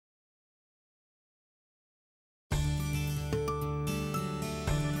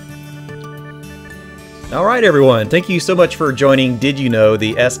All right, everyone. Thank you so much for joining Did You Know,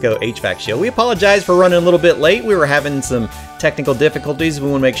 the ESCO HVAC show. We apologize for running a little bit late. We were having some technical difficulties. We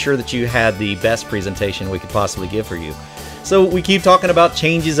want to make sure that you had the best presentation we could possibly give for you. So we keep talking about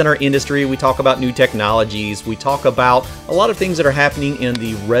changes in our industry. We talk about new technologies. We talk about a lot of things that are happening in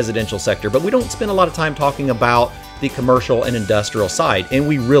the residential sector, but we don't spend a lot of time talking about the commercial and industrial side, and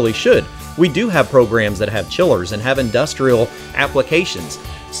we really should. We do have programs that have chillers and have industrial applications.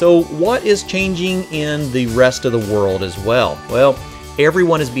 So what is changing in the rest of the world as well? Well,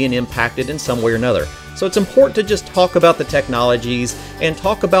 everyone is being impacted in some way or another. So it's important to just talk about the technologies and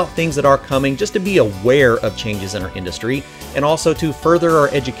talk about things that are coming, just to be aware of changes in our industry, and also to further our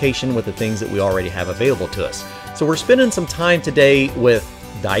education with the things that we already have available to us. So we're spending some time today with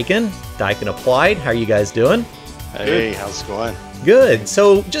Daikin Applied. How are you guys doing? Hey, how's it going? Good.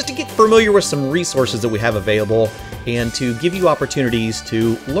 So just to get familiar with some resources that we have available and to give you opportunities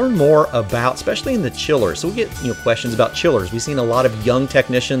to learn more about, especially in the chillers. So we get questions about chillers. We've seen a lot of young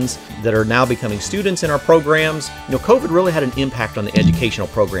technicians that are now becoming students in our programs. COVID really had an impact on the educational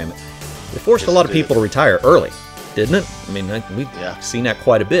program. It forced a lot of people to retire early, didn't it? I mean, we've seen that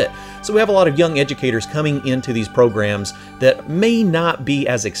quite a bit. So we have a lot of young educators coming into these programs that may not be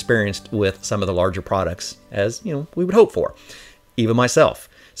as experienced with some of the larger products as we would hope for. Even myself.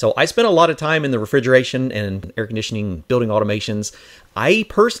 So I spent a lot of time in the refrigeration and air conditioning building automations. I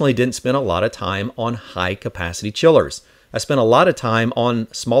personally didn't spend a lot of time on high capacity chillers. I spent a lot of time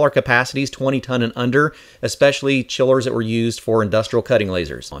on smaller capacities, 20 ton and under, especially chillers that were used for industrial cutting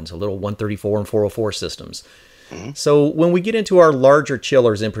lasers, on so little 134 and 404 systems. So when we get into our larger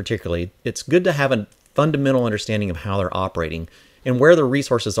chillers in particular, it's good to have a fundamental understanding of how they're operating and where the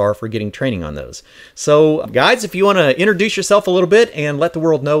resources are for getting training on those. So guys, if you want to introduce yourself a little bit and let the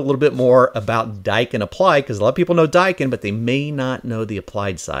world know a little bit more about Daikin Applied, because a lot of people know Daikin, but they may not know the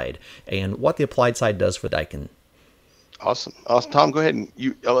applied side and what the applied side does for Daikin. Awesome. Tom, go ahead and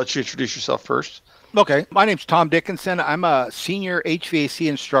I'll let you introduce yourself first. Okay, my name's Tom Dickinson. I'm a senior HVAC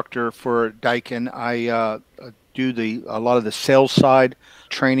instructor for Daikin. I do a lot of the sales side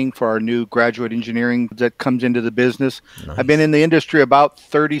training for our new graduate engineering that comes into the business. Nice. I've been in the industry about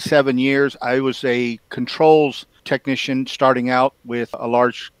 37 years. I was a controls technician starting out with a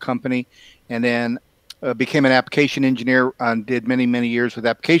large company, and then became an application engineer, did many years with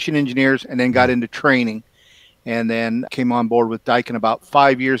application engineers, and then got into training, and then came on board with Daikin about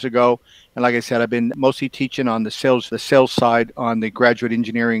 5 years ago. And like I said, I've been mostly teaching on the sales side on the graduate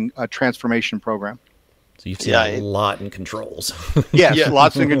engineering transformation program. So you've seen a lot in controls. Yes,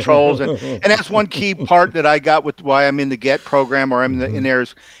 lots in controls. And that's one key part that I got with why I'm in the GET program, or I'm in there,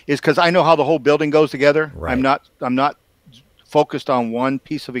 is because I know how the whole building goes together. Right. I'm not focused on one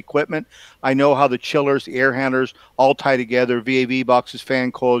piece of equipment. I know how the chillers, the air handlers all tie together, VAV boxes,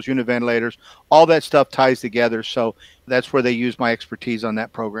 fan coils, unit ventilators, all that stuff ties together. So that's where they use my expertise on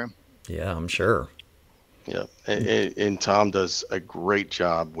that program. Yeah, I'm sure. Yeah, and Tom does a great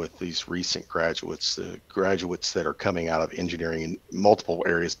job with these recent graduates, the graduates that are coming out of engineering in multiple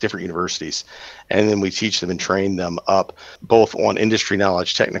areas, different universities, and then we teach them and train them up both on industry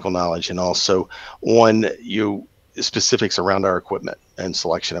knowledge, technical knowledge, and also on specifics around our equipment and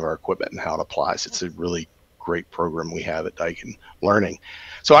selection of our equipment and how it applies. It's a really great program we have at Daikin Learning.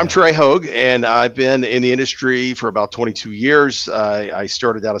 So I'm Trey Hogue, and I've been in the industry for about 22 years. I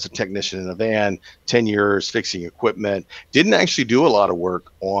started out as a technician in a van, 10 years fixing equipment. Didn't actually do a lot of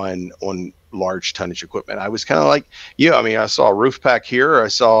work on large tonnage equipment. I was kind of like, I mean, I saw a roof pack here. I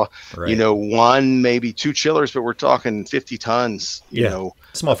saw, one, maybe two chillers, but we're talking 50 tons,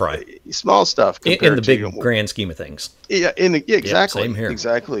 small fry, small stuff in the big grand scheme of things. Yeah. Exactly. Same here.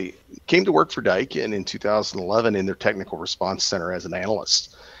 Exactly. Came to work for Daikin in 2011 in their technical response center as an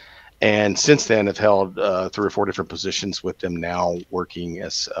analyst. And since then, I've held 3 or 4 different positions with them now, working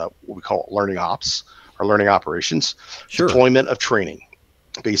as what we call learning ops or learning operations, deployment of training.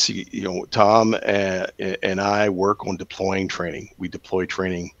 Basically, Tom and I work on deploying training. We deploy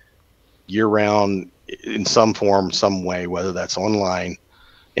training year round in some form, some way, whether that's online,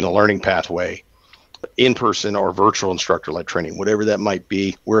 in a learning pathway, in person, or virtual instructor-led training, whatever that might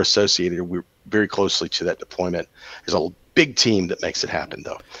be. We're associated very closely to that deployment. There's a big team that makes it happen,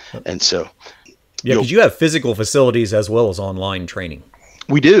 though. And so, because you have physical facilities as well as online training.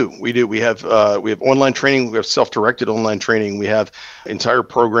 We do. We have online training. We have self-directed online training. We have entire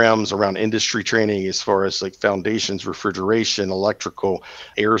programs around industry training, as far as like foundations, refrigeration, electrical,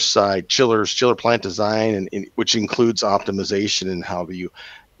 air side, chillers, chiller plant design, and which includes optimization and how do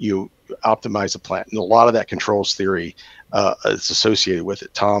you optimize a plant. And a lot of that controls theory is associated with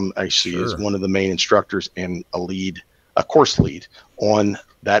it. Tom actually is one of the main instructors and a course lead on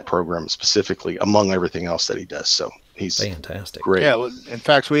that program specifically among everything else that he does. So he's fantastic. Great. Yeah. In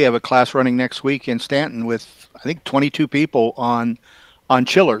fact, we have a class running next week in Stanton with, I think, 22 people on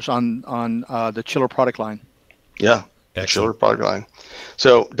chillers, on the chiller product line. Yeah. The chiller product line.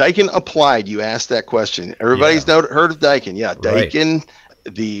 So Daikin Applied, you asked that question. Everybody's heard of Daikin. Yeah. Daikin. Right.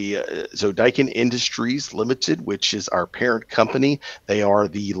 So Daikin Industries Limited, which is our parent company, they are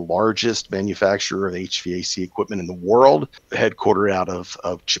the largest manufacturer of HVAC equipment in the world, headquartered out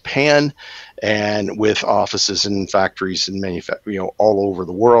of Japan, and with offices and factories and all over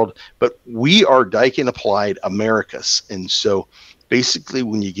the world. But we are Daikin Applied Americas, and so basically,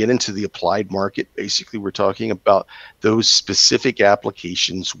 when you get into the applied market, basically we're talking about those specific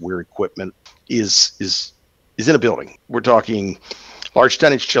applications where equipment is in a building. We're talking large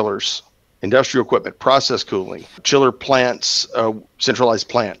tonnage chillers, industrial equipment, process cooling, chiller plants, centralized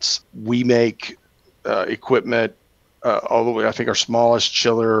plants. We make equipment all the way. I think our smallest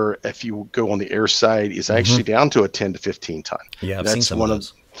chiller, if you go on the air side, is actually down to a 10 to 15 ton. Yeah, I've seen some of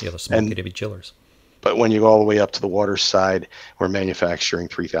those. Yeah, the small kitty chillers. But when you go all the way up to the water side, we're manufacturing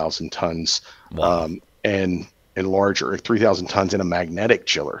 3,000 tons and larger, 3,000 tons in a magnetic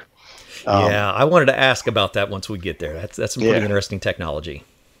chiller. Yeah, I wanted to ask about that once we get there. That's some pretty interesting technology.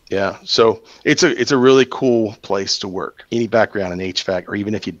 Yeah, so it's a really cool place to work. Any background in HVAC, or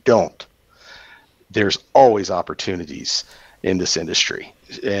even if you don't, there's always opportunities in this industry,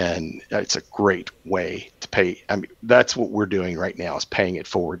 and it's a great way to pay. I mean, that's what we're doing right now, is paying it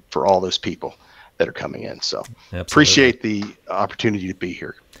forward for all those people that are coming in. So appreciate the opportunity to be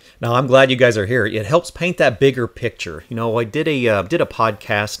here. Now, I'm glad you guys are here. It helps paint that bigger picture. You know, I did a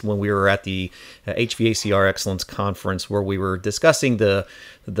podcast when we were at the HVACR Excellence Conference, where we were discussing the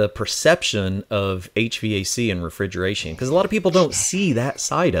perception of HVAC and refrigeration, because a lot of people don't see that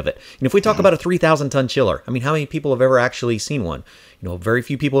side of it. And if we talk about a 3,000 ton chiller, I mean, how many people have ever actually seen one? You know, very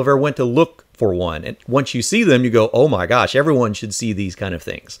few people have ever went to look for one. And once you see them, you go, oh my gosh, everyone should see these kind of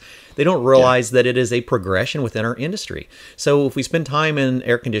things. They don't realize that it is a progression within our industry. So if we spend time in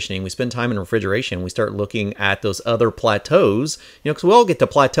air conditioning, we spend time in refrigeration, we start looking at those other plateaus, you know, because we all get to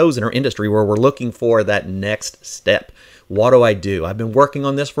plateaus in our industry where we're looking for that next step. What do I do? I've been working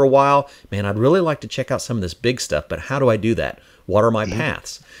on this for a while. Man, I'd really like to check out some of this big stuff, but how do I do that? What are my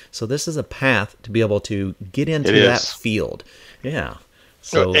paths? So this is a path to be able to get into that field. Yeah.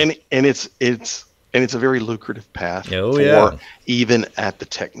 So and it's a very lucrative path for even at the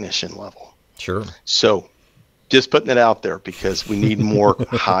technician level. Sure. So just putting it out there, because we need more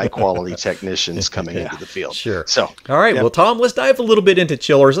high quality technicians coming into the field. Sure. So all right. Well, Tom, let's dive a little bit into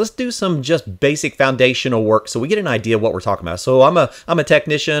chillers. Let's do some just basic foundational work so we get an idea of what we're talking about. So I'm a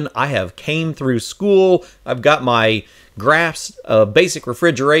technician. I have came through school. I've got my grasp of basic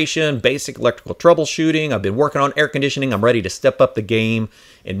refrigeration, basic electrical troubleshooting. I've been working on air conditioning. I'm ready to step up the game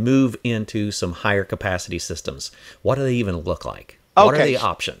and move into some higher capacity systems. What do they even look like? What are the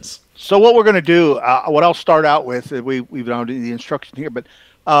options? So what we're going to do, what I'll start out with, we've done the instruction here, but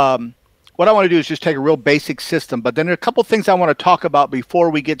what I want to do is just take a real basic system. But then there are a couple things I want to talk about before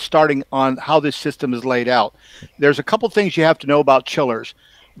we get starting on how this system is laid out. There's a couple things you have to know about chillers.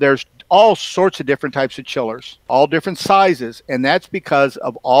 There's all sorts of different types of chillers, all different sizes, and that's because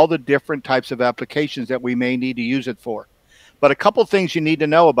of all the different types of applications that we may need to use it for. But a couple things you need to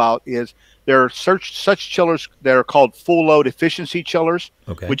know about is there are such chillers that are called full load efficiency chillers,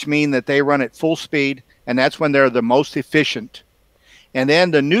 which mean that they run at full speed, and that's when they're the most efficient. And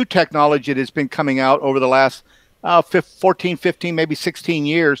then the new technology that has been coming out over the last 14, 15, maybe 16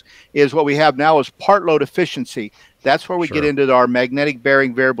 years is what we have now is part load efficiency. That's where we get into our magnetic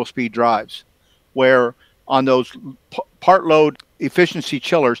bearing variable speed drives, where on those part load efficiency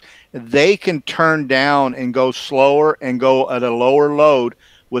chillers, they can turn down and go slower and go at a lower load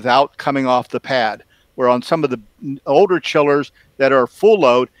without coming off the pad. Where on some of the older chillers that are full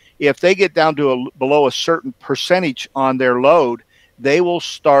load, if they get down to below a certain percentage on their load, they will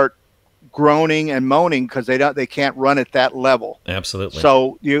start groaning and moaning because they can't run at that level. Absolutely.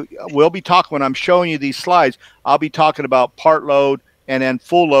 So we'll be talking, when I'm showing you these slides, I'll be talking about part load and then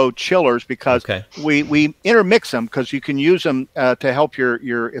full load chillers, because we intermix them because you can use them to help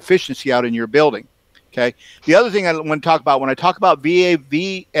your efficiency out in your building. Okay. The other thing I want to talk about when I talk about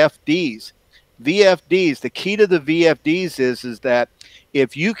VFDs, the key to the VFDs is that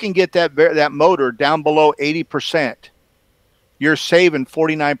if you can get that motor down below 80%, you're saving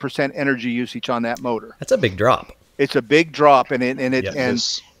 49% energy usage on that motor. That's a big drop. It's a big drop, and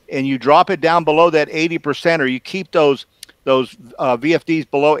you drop it down below that 80%, or you keep those VFDs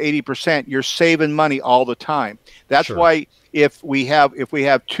below 80%, you're saving money all the time. That's why if we have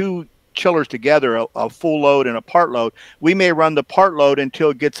two chillers together, a full load and a part load, we may run the part load until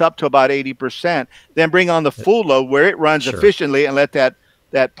it gets up to about 80%, then bring on the full load where it runs efficiently and let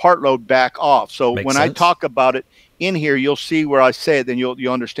that part load back off. So Makes when sense. I talk about it in here, you'll see where I say it, then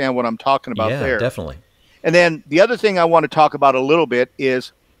you'll understand what I'm talking about there. Yeah, definitely. And then the other thing I want to talk about a little bit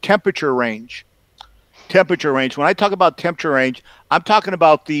is temperature range. Temperature range. When I talk about temperature range, I'm talking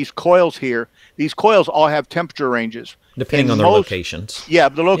about these coils here. These coils all have temperature ranges. Depending on their locations. Yeah,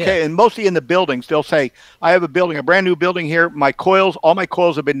 and mostly in the buildings, they'll say, I have a brand new building here. All my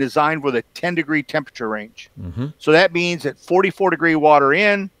coils have been designed with a 10-degree temperature range. So that means that 44-degree water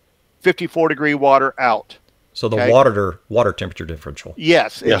in, 54-degree water out. So the water temperature differential.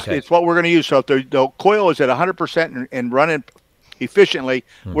 Yes, it's what we're going to use. So if the coil is at 100% and running efficiently,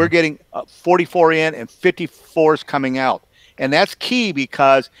 we're getting 44 in and 54s coming out. And that's key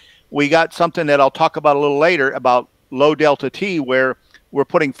because we got something that I'll talk about a little later about low delta T, where we're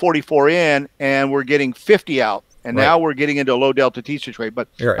putting 44 in and we're getting 50 out. And now we're getting into a low delta T situation. But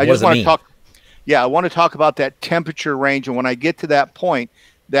I just want to talk. Yeah, I want to talk about that temperature range. And when I get to that point,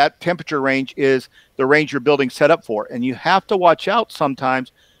 that temperature range is the range your building's set up for. And you have to watch out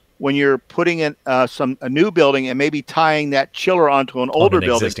sometimes when you're putting in a new building and maybe tying that chiller onto an older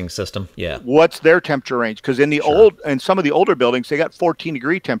building. Existing system, yeah. What's their temperature range? Because in some of the older buildings, they got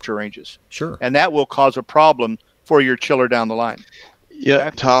 14-degree temperature ranges. Sure. And that will cause a problem for your chiller down the line. Yeah,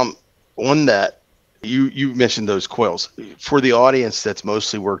 Tom, on that, you mentioned those coils. For the audience that's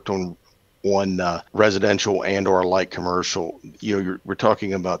mostly worked on residential and or light commercial, we're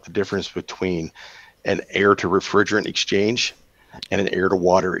talking about the difference between an air to refrigerant exchange and an air to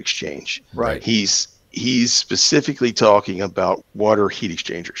water exchange. Right. He's specifically talking about water heat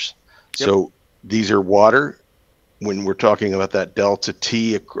exchangers. Yep. So these are water. When we're talking about that delta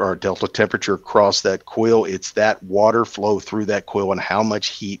T or delta temperature across that coil, it's that water flow through that coil and how much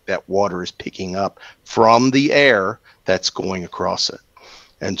heat that water is picking up from the air that's going across it.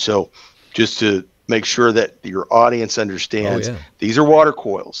 And so just to make sure that your audience understands, these are water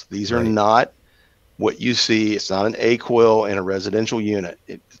coils. These are not what you see. It's not an A coil in a residential unit.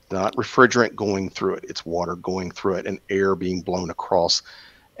 It's not refrigerant going through it. It's water going through it and air being blown across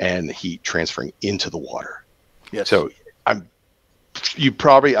and heat transferring into the water. Yes. So I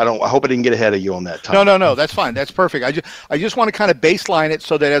hope I didn't get ahead of you on that, Tom. No, that's fine. That's perfect. I just want to kind of baseline it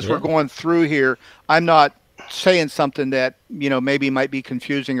so that as we're going through here, I'm not saying something that, maybe might be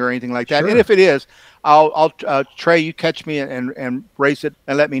confusing or anything like that. Sure. And if it is, I'll Trey, you catch me and raise it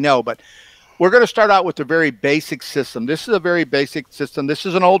and let me know. But we're going to start out with the very basic system. This is a very basic system. This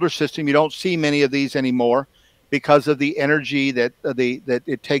is an older system. You don't see many of these anymore because of the energy that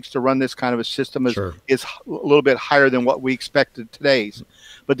it takes to run this kind of a system is a little bit higher than what we expected today's.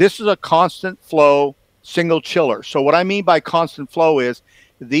 But this is a constant flow single chiller. So what I mean by constant flow is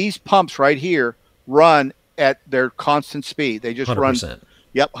these pumps right here run at their constant speed. They just 100%. run.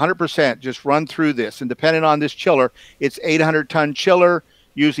 Yep, 100%. Just run through this. And depending on this chiller, it's 800-ton chiller.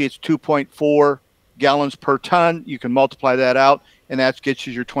 Usually it's 2.4 gallons per ton. You can multiply that out, and that gets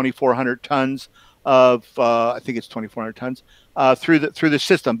you your 2,400 tons of, I think it's 2,400 tons through the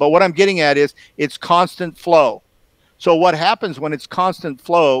system. But what I'm getting at is it's constant flow. So what happens when it's constant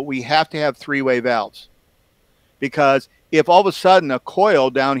flow, we have to have three-way valves. Because if all of a sudden a coil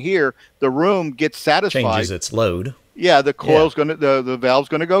down here, the room gets satisfied. Changes its load. Yeah, the coil's the valve's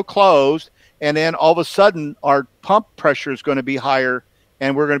going to go closed, and then all of a sudden our pump pressure is going to be higher,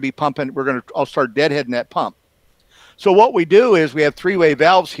 and we're going to be pumping. I'll start deadheading that pump. So what we do is we have three-way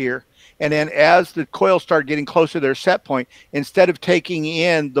valves here, and then as the coils start getting closer to their set point, instead of taking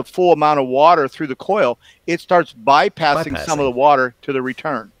in the full amount of water through the coil, it starts bypassing some of the water to the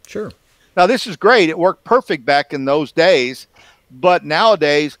return. Sure. Now, this is great. It worked perfect back in those days, but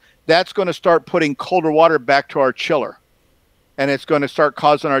nowadays, that's going to start putting colder water back to our chiller. And it's going to start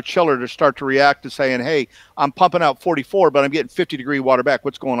causing our chiller to start to react to saying, hey, I'm pumping out 44, but I'm getting 50-degree water back.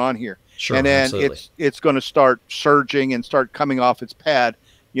 What's going on here? Sure, and then absolutely. it's going to start surging and start coming off its pad,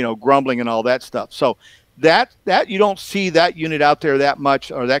 grumbling and all that stuff. So that you don't see that unit out there that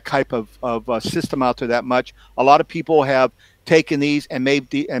much, or that type of system out there that much. A lot of people have taken these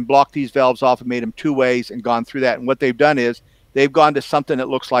and blocked these valves off and made them two ways and gone through that. And what they've done is they've gone to something that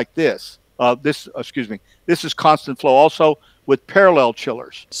looks like this. This is constant flow also with parallel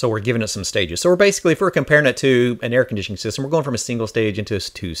chillers. So we're giving it some stages. So we're basically, if we're comparing it to an air conditioning system, we're going from a single stage into a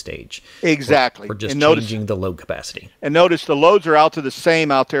two-stage. Exactly. We're just changing the load capacity. And notice the loads are out to the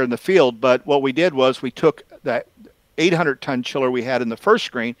same out there in the field, but what we did was we took 800-ton chiller we had in the first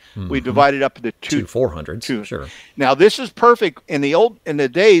screen, we Mm-hmm. divided up into Two 400s. Sure. Now this is perfect. In the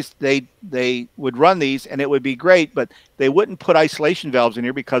days they would run these and it would be great, but they wouldn't put isolation valves in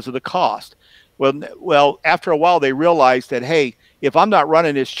here because of the cost. Well, after a while they realized that, hey, if I'm not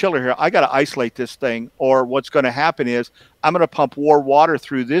running this chiller here, I got to isolate this thing, or what's going to happen is I'm going to pump warm water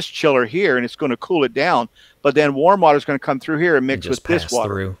through this chiller here and it's going to cool it down, but then warm water is going to come through here and mix with this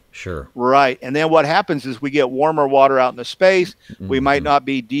water. Through. Sure. Right. And then what happens is we get warmer water out in the space. We might not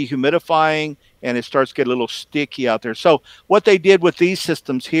be dehumidifying, and it starts to get a little sticky out there. So what they did with these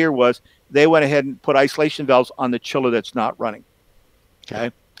systems here was they went ahead and put isolation valves on the chiller that's not running.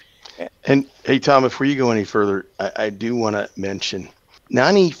 Okay. And hey, Tom, before you go any further, I do want to mention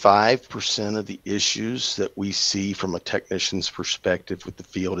 95% of the issues that we see from a technician's perspective with the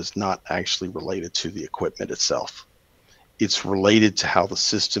field is not actually related to the equipment itself. It's related to how the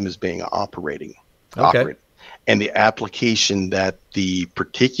system is being operated, and the application that the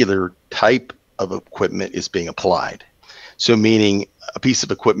particular type of equipment is being applied. So meaning a piece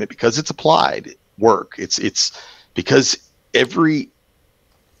of equipment, because it's applied work, it's because every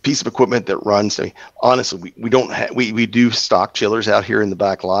piece of equipment that runs, I mean, honestly, we don't have, we do stock chillers out here in the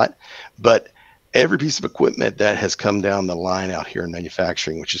back lot, but every piece of equipment that has come down the line out here in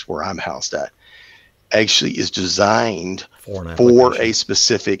manufacturing, which is where I'm housed at, actually is designed for a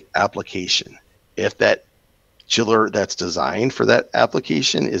specific application. If that chiller that's designed for that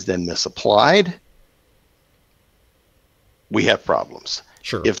application is then misapplied, we have problems.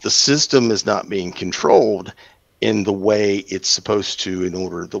 Sure. If the system is not being controlled in the way it's supposed to, in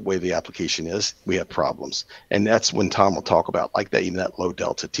order the way the application is, we have problems. And that's when Tom will talk about like that, even that low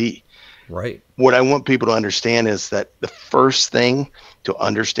delta T. Right. What I want people to understand is that the first thing to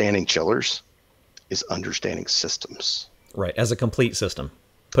understanding chillers is understanding systems. Right. As a complete system,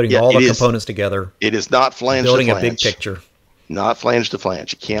 putting all the components together. It is not flange building to flange. Building a big picture. Not flange to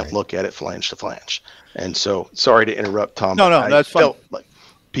flange. You can't look at it flange to flange. And so, sorry to interrupt, Tom. No, that's fine. Felt like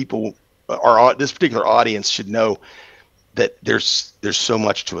people, this particular audience should know that there's so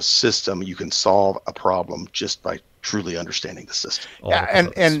much to a system. You can solve a problem just by truly understanding the system.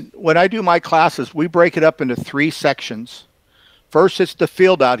 And when I do my classes, we break it up into 3 sections. First, it's the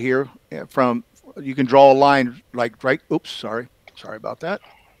field out here. You can draw a line like right. Oops, sorry about that.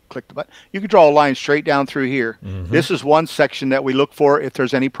 Click the button. You can draw a line straight down through here. Mm-hmm. This is one section that we look for if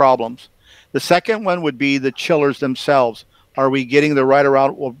there's any problems. The second one would be the chillers themselves. Are we getting the right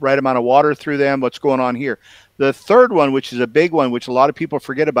amount of water through them? What's going on here? The third one, which is a big one, which a lot of people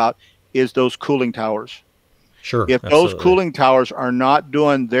forget about, is those cooling towers. Sure. If those cooling towers are not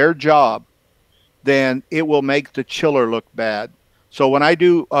doing their job, then it will make the chiller look bad. So when I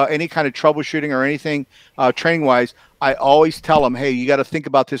do any kind of troubleshooting or anything training-wise, I always tell them, hey, you got to think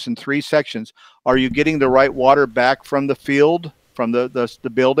about this in 3 sections. Are you getting the right water back from the field, from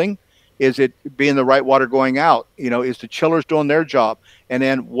the building? Is it being the right water going out? Is the chillers doing their job? And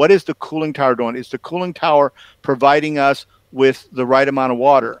then what is the cooling tower doing? Is the cooling tower providing us with the right amount of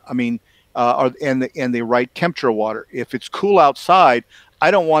water? I mean, and the right temperature of water. If it's cool outside,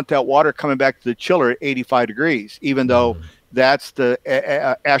 I don't want that water coming back to the chiller at 85 degrees, even though that's the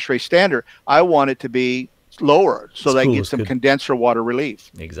ASHRAE standard. I want it to be lower so they get some condenser water relief.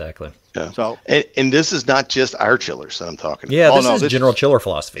 Exactly. Yeah. So, and this is not just our chillers that I'm talking about. Yeah, this is general chiller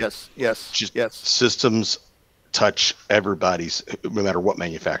philosophy. Yes. Systems touch everybody's, no matter what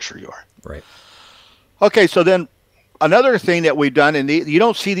manufacturer you are. Right. Okay, so then another thing that we've done, and you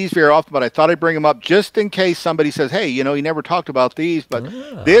don't see these very often, but I thought I'd bring them up just in case somebody says, hey, you never talked about these, but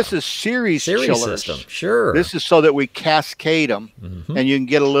this is series chillers. System. Sure. This is so that we cascade them, and you can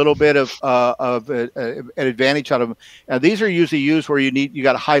get a little bit of an advantage out of them. Now, these are usually used where you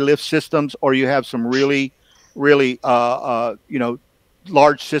got high lift systems, or you have some really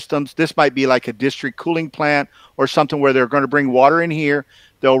large systems. This might be like a district cooling plant or something where they're going to bring water in here.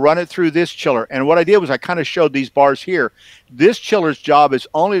 They'll run it through this chiller. And what I did was I kind of showed these bars here. This chiller's job is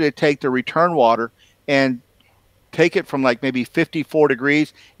only to take the return water and take it from like maybe 54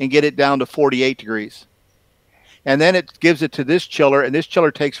 degrees and get it down to 48 degrees. And then it gives it to this chiller, and this chiller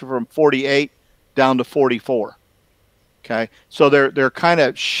takes it from 48 down to 44. Okay. So they're kind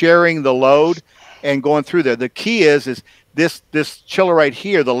of sharing the load and going through there. The key is this chiller right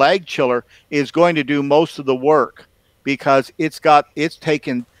here, the lag chiller, is going to do most of the work, because it's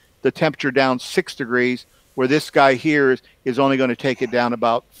taken the temperature down 6 degrees, where this guy here is only going to take it down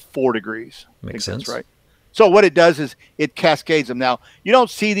about 4 degrees. Makes sense. That's right. So what it does is it cascades them. Now, you don't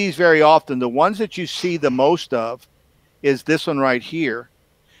see these very often. The ones that you see the most of is this one right here.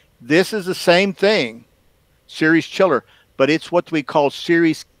 This is the same thing, series chiller, but it's what we call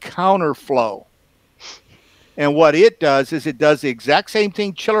series counterflow. And what it does is it does the exact same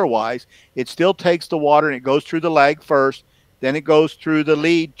thing chiller-wise. It still takes the water and it goes through the lag first, then it goes through the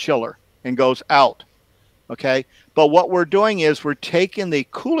lead chiller and goes out. Okay, but what we're doing is we're taking the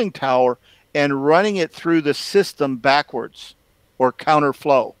cooling tower and running it through the system backwards or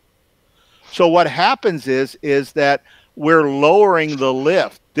counterflow. So what happens is that we're lowering the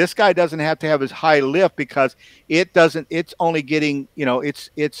lift. This guy doesn't have to have as high lift because it's only getting,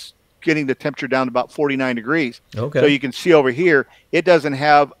 it's getting the temperature down to about 49 degrees. Okay. So you can see over here, it doesn't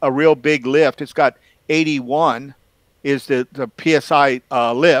have a real big lift. It's got 81 is the PSI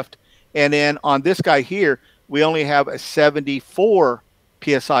lift. And then on this guy here, we only have a 74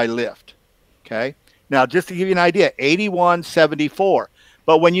 PSI lift. Okay. Now, just to give you an idea, 81, 74.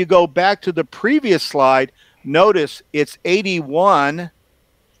 But when you go back to the previous slide, notice it's 81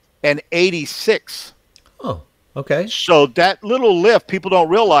 and 86. Oh, okay. So that little lift, people don't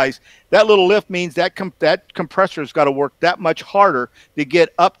realize that little lift means that that compressor's got to work that much harder to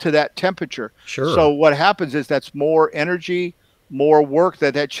get up to that temperature. Sure. So what happens is that's more energy, more work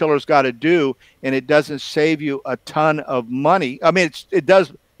that chiller's got to do, and it doesn't save you a ton of money. I mean,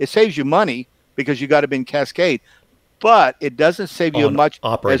 it saves you money because you got to be in cascade, but it doesn't save you much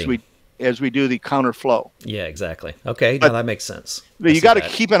as we do the counterflow. Yeah, exactly. Okay, now that makes sense. But you got to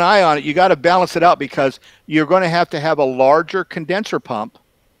keep an eye on it. You got to balance it out because you're going to have a larger condenser pump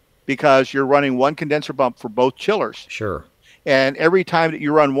because you're running one condenser pump for both chillers. Sure. And every time that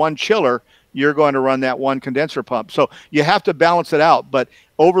you run one chiller, you're going to run that one condenser pump. So you have to balance it out. But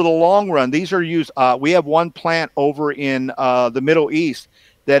over the long run, these are used. We have one plant over in the Middle East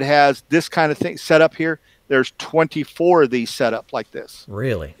that has this kind of thing set up here. There's 24 of these set up like this.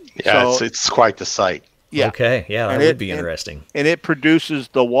 Really? Yeah, so, it's quite the sight. Yeah. Okay. Yeah, that would be interesting. And it produces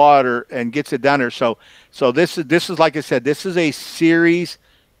the water and gets it down there. So this is like I said, this is a series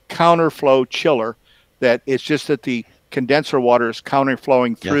counterflow chiller that it's just that the condenser water is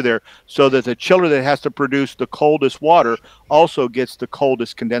counterflowing through there so that the chiller that has to produce the coldest water also gets the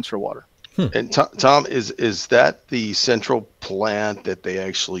coldest condenser water. And Tom, is that the central plant that they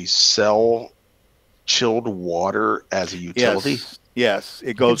actually sell chilled water as a utility? Yes,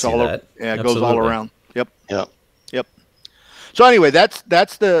 it goes all over. Yeah, it goes all around. Yep. So anyway, that's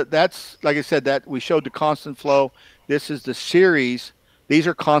like I said, that we showed the constant flow. This is the series. These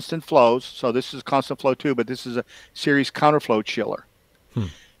are constant flows. So this is constant flow too, but this is a series counterflow chiller.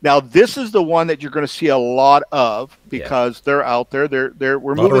 Now this is the one that you're going to see a lot of because they're out there.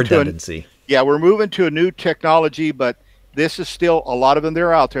 We're moving redundancy. We're moving to a new technology, but this is still a lot of them.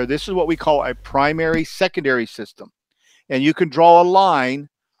 They're out there. This is what we call a primary secondary system. And you can draw a line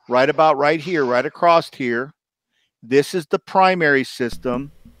right about right here, right across here. This is the primary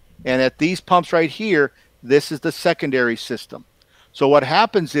system. And at these pumps right here, this is the secondary system. So what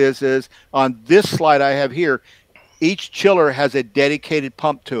happens is on this slide I have here, each chiller has a dedicated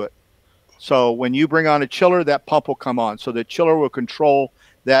pump to it. So when you bring on a chiller, that pump will come on. So the chiller will control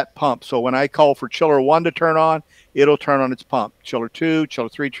that pump. So when I call for chiller 1 to turn on, it'll turn on its pump. Chiller 2, chiller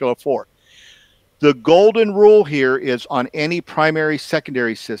 3, chiller 4. The golden rule here is on any primary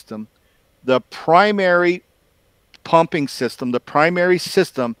secondary system, the primary pumping system, the primary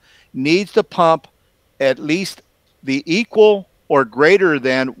system needs to pump at least the equal or greater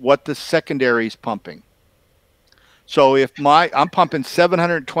than what the secondary is pumping. So if I'm pumping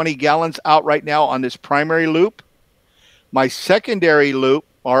 720 gallons out right now on this primary loop, my secondary loop,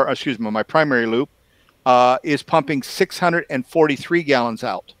 or excuse me, my primary loop is pumping 643 gallons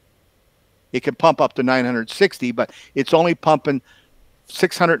out. It can pump up to 960, but it's only pumping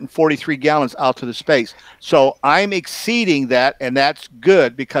 643 gallons out to the space. So I'm exceeding that, and that's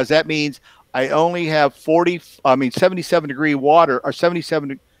good because that means I only have 77 degree water or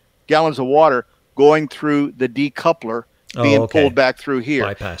 77 gallons of water going through the decoupler being pulled back through here.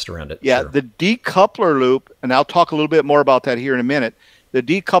 Bypassed around it. Yeah, the decoupler loop, and I'll talk a little bit more about that here in a minute. The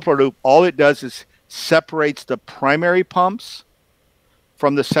decoupler loop, all it does is separates the primary pumps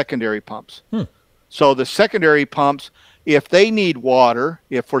from the secondary pumps. So the secondary pumps, if they need water,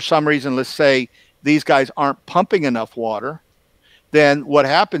 if for some reason, let's say these guys aren't pumping enough water, then what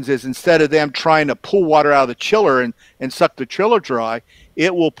happens is instead of them trying to pull water out of the chiller and suck the chiller dry,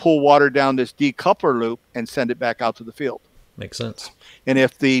 it will pull water down this decoupler loop and send it back out to the field. Makes sense. And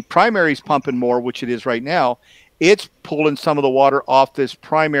if the primary is pumping more, which it is right now, it's pulling some of the water off this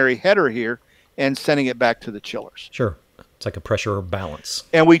primary header here and sending it back to the chillers. Sure. It's like a pressure balance.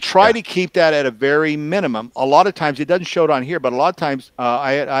 And we try to keep that at a very minimum. A lot of times, it doesn't show it on here, but a lot of times,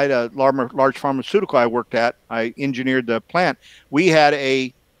 I had a large pharmaceutical I worked at. I engineered the plant. We had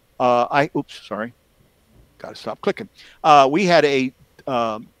a, sorry. Got to stop clicking. We had a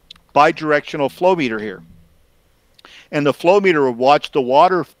bidirectional flow meter here. and the flow meter will watch the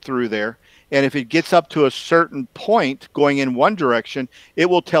water through there. And if it gets up to a certain point going in one direction, it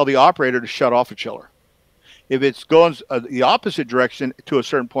will tell the operator to shut off a chiller. If it's going the opposite direction to a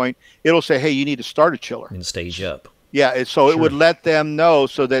certain point, it'll say, hey, you need to start a chiller. And stage up. Yeah, so it would let them know,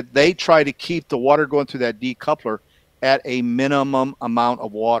 so that they try to keep the water going through that decoupler at a minimum amount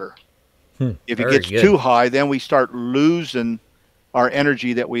of water. If it gets too high, then we start losing our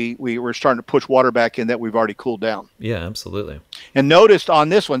energy that we're starting to push water back in that we've already cooled down. Yeah, absolutely. And notice on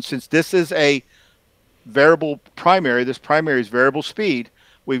this one, since this is a variable primary, this primary is variable speed,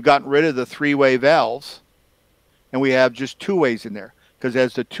 we've gotten rid of the three-way valves, and we have just two ways in there. Because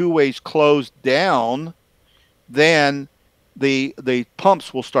as the two ways close down, then the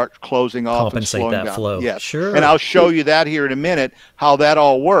pumps will start closing off and slowing down. Flow. Yes. Sure. And I'll show you that here in a minute, how that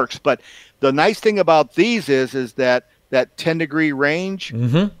all works. But the nice thing about these is that 10-degree range,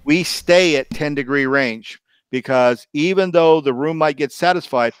 we stay at 10-degree range, because even though the room might get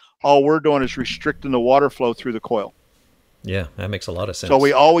satisfied, all we're doing is restricting the water flow through the coil. Yeah, that makes a lot of sense. So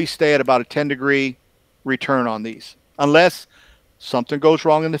we always stay at about a 10-degree return on these, unless something goes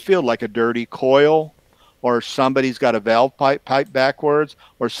wrong in the field, like a dirty coil, or somebody's got a valve pipe backwards,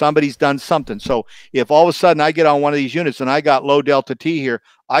 or somebody's done something. So if all of a sudden I get on one of these units and I got low delta T here,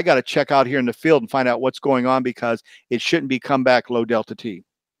 I got to check out here in the field and find out what's going on, because it shouldn't be come back low delta T.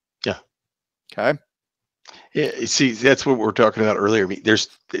 Yeah. Okay. Yeah. See, that's what we were talking about earlier. I mean,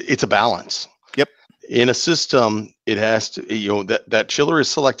 it's a balance. Yep. In a system, it has to, that chiller is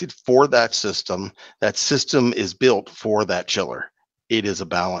selected for that system. That system is built for that chiller. It is a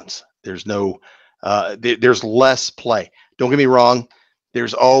balance. There's no, there's less play. Don't get me wrong.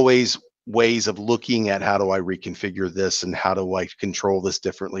 There's always ways of looking at how do I reconfigure this and how do I control this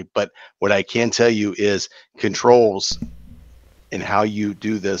differently. But what I can tell you is controls and how you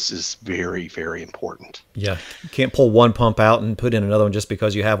do this is very, very important. Yeah. You can't pull one pump out and put in another one just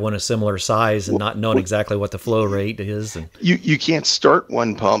because you have one a similar size and not knowing exactly what the flow rate is. And you can't start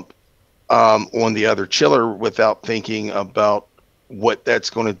one pump on the other chiller without thinking about what that's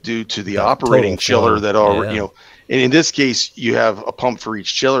going to do to the operating chiller that already, and in this case, you have a pump for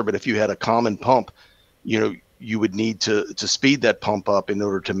each chiller, but if you had a common pump, you would need to speed that pump up in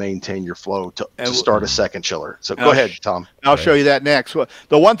order to maintain your flow to start a second chiller. So go ahead, Tom. I'll show you that next. Well,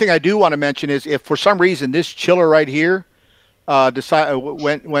 the one thing I do want to mention is, if for some reason this chiller right here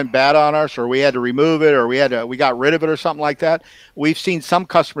went bad on us, or we had to remove it, or we got rid of it or something like that, we've seen some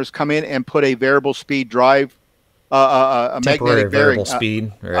customers come in and put a variable speed drive, a magnetic variable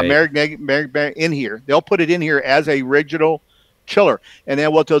speed, right. A magnetic bearing in here. They'll put it in here as a original chiller, and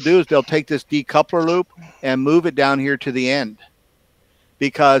then what they'll do is they'll take this decoupler loop and move it down here to the end,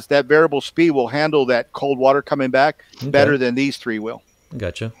 because that variable speed will handle that cold water coming back better than these three will.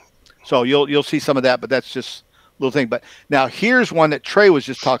 Gotcha. So you'll see some of that, but that's just a little thing. But now here's one that Trey was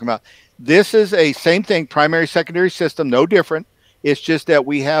just talking about. This is a same thing, primary secondary system, no different. It's just that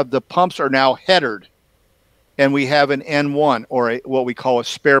we have the pumps are now headered, and we have an N1, or what we call a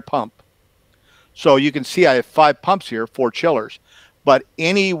spare pump. So you can see I have 5 pumps here, 4 chillers, but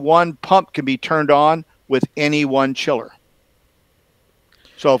any one pump can be turned on with any one chiller.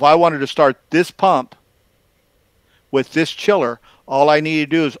 So if I wanted to start this pump with this chiller, all I need to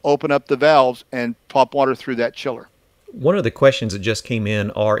do is open up the valves and pump water through that chiller. One of the questions that just came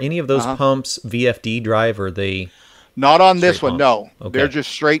in, are any of those pumps VFD drive, or are they? Not on this one, pump? no. Okay. They're just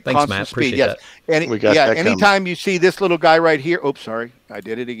straight constant Matt. speed. Appreciate Yes. Anytime you see this little guy right here, oops, sorry, I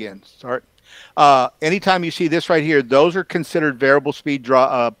did it again. Sorry. Anytime you see this right here, those are considered variable speed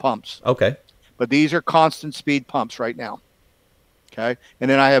pumps. Okay. But these are constant speed pumps right now. Okay. And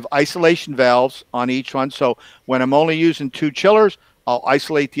then I have isolation valves on each one. So when I'm only using 2 chillers, I'll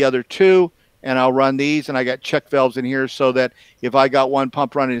isolate the other 2, and I'll run these, and I got check valves in here so that if I got one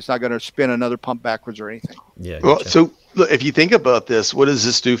pump running, it's not going to spin another pump backwards or anything. Yeah. Gotcha. Well, so look, if you think about this, what does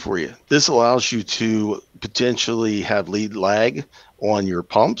this do for you? This allows you to potentially have lead lag on your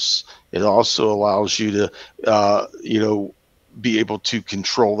pumps. It also allows you to, be able to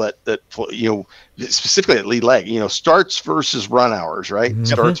control that, specifically at lead lag, starts versus run hours, right?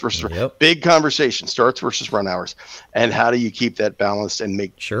 Starts versus big conversation, starts versus run hours. And how do you keep that balanced and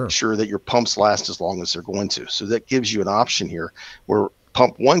make sure that your pumps last as long as they're going to? So that gives you an option here where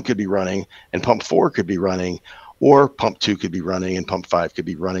pump 1 could be running and pump 4 could be running, or pump 2 could be running and pump 5 could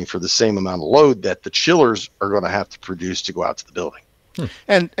be running for the same amount of load that the chillers are going to have to produce to go out to the building.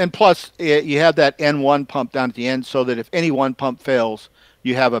 And plus, you have that N1 pump down at the end, so that if any one pump fails,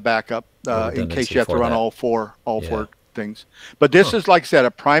 you have a backup in case you have to run all four things. But this is, like I said,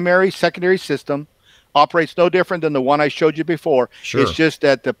 a primary secondary system. Operates no different than the one I showed you before. It's just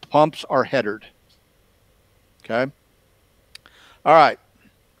that the pumps are headered. Okay. All right.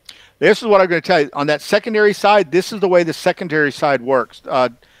 This is what I'm going to tell you. On that secondary side, this is the way the secondary side works.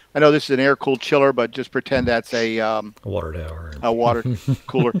 I know this is an air-cooled chiller, but just pretend that's a water tower. A water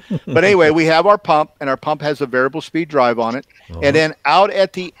cooler. But anyway, we have our pump, and our pump has a variable speed drive on it. And then out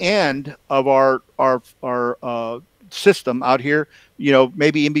at the end of our system out here, you know,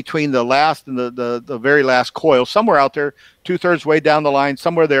 maybe in between the last and the very last coil, somewhere out there, 2/3 way down the line,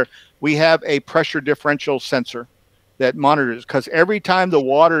 somewhere there, we have a pressure differential sensor that monitors, because every time the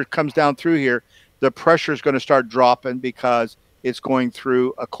water comes down through here, the pressure is going to start dropping because it's going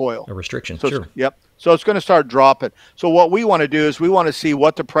through a coil. A restriction, so sure. Yep. So it's going to start dropping. So what we want to do is we want to see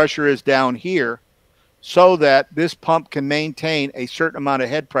what the pressure is down here so that this pump can maintain a certain amount of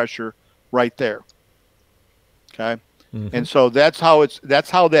head pressure right there. Okay. And so that's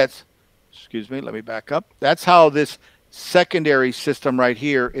excuse me, let me back up. That's how this secondary system right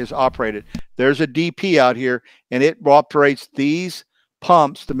here is operated. There's a DP out here, and it operates these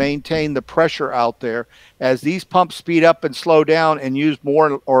pumps to maintain the pressure out there. As these pumps speed up and slow down and use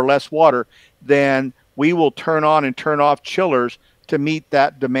more or less water, then we will turn on and turn off chillers to meet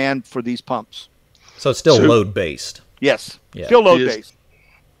that demand for these pumps. So it's still load based. Yes. Yeah. Still load based.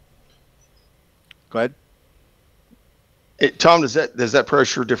 Go ahead. Tom, does that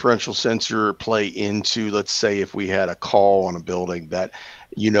pressure differential sensor play into, let's say, if we had a call on a building that,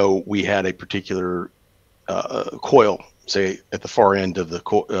 you know, we had a particular coil, say at the far end of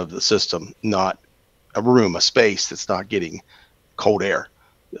the system, not a room, a space that's not getting cold air.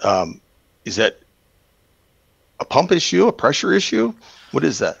 Is that a pump issue, a pressure issue? What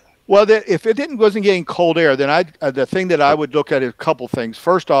is that? Well, if it wasn't getting cold air, then the thing that I would look at is a couple things.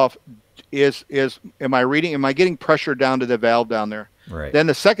 First off, am I getting pressure down to the valve down there? Right. Then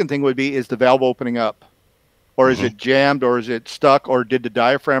the second thing would be, is the valve opening up? Or is it jammed, or is it stuck, or did the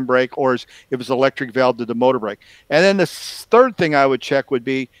diaphragm break, or if it's electric valve, did the motor break? And then the third thing I would check would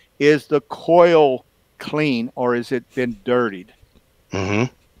be, is the coil clean, or is it been dirtied?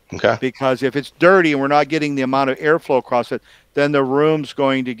 Okay. Because if it's dirty and we're not getting the amount of airflow across it, then the room's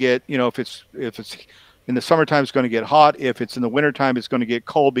going to get, you know, if it's in the summertime, it's going to get hot. If it's in the wintertime, it's going to get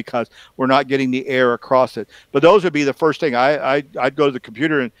cold because we're not getting the air across it. But those would be the first thing. I'd go to the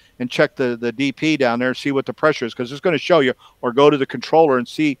computer and check the DP down there and see what the pressure is, because it's going to show you, or go to the controller and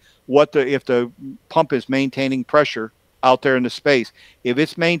see if the pump is maintaining pressure out there in the space. If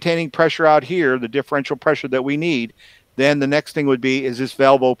it's maintaining pressure out here, the differential pressure that we need, then the next thing would be, is this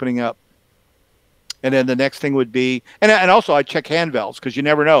valve opening up? And then the next thing would be, and also I check hand valves, because you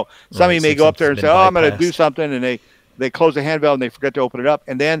never know. Somebody may go up there and say, I'm going to do something, and they close the hand valve and they forget to open it up.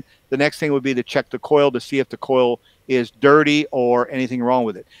 And then the next thing would be to check the coil to see if the coil is dirty or anything wrong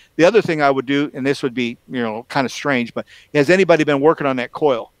with it. The other thing I would do, and this would be, you know, kind of strange, but has anybody been working on that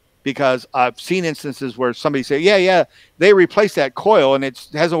coil? Because I've seen instances where somebody say, yeah, they replaced that coil and it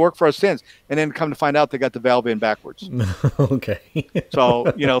hasn't worked for us since. And then come to find out they got the valve in backwards. Okay.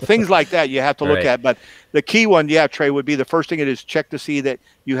 So, you know, things like that you have to look at. But the key one, Trey, would be the first thing it is check to see that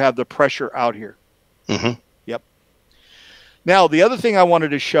you have the pressure out here. Yep. Now, the other thing I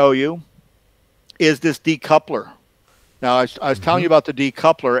wanted to show you is this decoupler. Now, I was telling you about the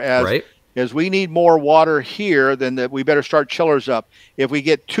decoupler as we need more water here, then we better start chillers up. If we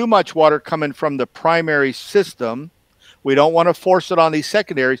get too much water coming from the primary system, we don't want to force it on these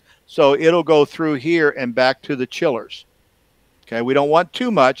secondaries, so it'll go through here and back to the chillers. Okay, we don't want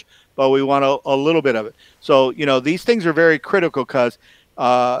too much, but we want a little bit of it. So, you know, these things are very critical because,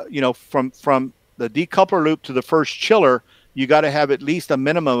 you know, from the decoupler loop to the first chiller, you got to have at least a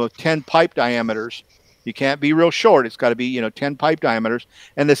minimum of 10 pipe diameters. You can't be real short. It's got to be, you know, 10 pipe diameters.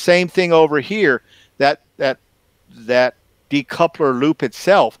 And the same thing over here, that decoupler loop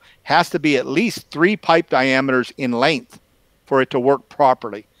itself has to be at least 3 pipe diameters in length for it to work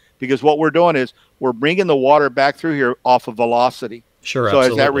properly. Because what we're doing is we're bringing the water back through here off of velocity. Sure, so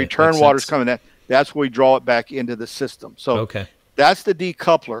absolutely. As that return water's coming, that's where we draw it back into the system. So that's the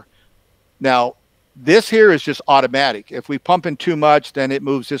decoupler. Now, this here is just automatic. If we pump in too much, then it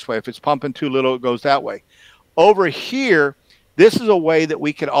moves this way. If it's pumping too little, it goes that way. Over here, this is a way that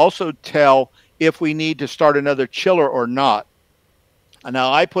we can also tell if we need to start another chiller or not. And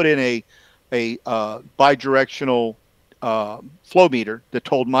now I put in a bidirectional flow meter that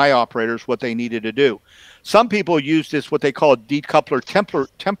told my operators what they needed to do. Some people use this, what they call a decoupler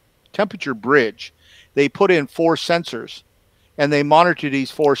temperature bridge. They put in 4 sensors. And they monitor these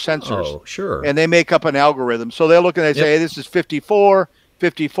 4 sensors. Oh, sure. And they make up an algorithm. So they'll look and they say, hey, this is 54.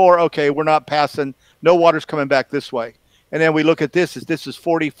 Okay, we're not passing. No water's coming back this way. And then we look at this is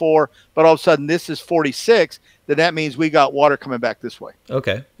 44, but all of a sudden this is 46. Then that means we got water coming back this way.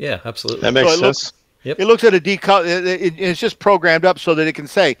 Okay. Yeah, absolutely. That makes sense. Yep. It looks at it's just programmed up so that it can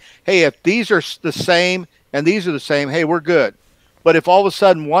say, hey, if these are the same and these are the same, hey, we're good. But if all of a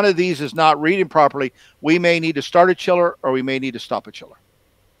sudden one of these is not reading properly, we may need to start a chiller or we may need to stop a chiller.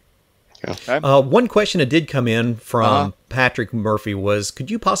 Yeah. Okay? One question that did come in from Patrick Murphy was, could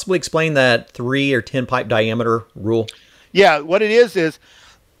you possibly explain that 3 or 10 pipe diameter rule? Yeah, what it is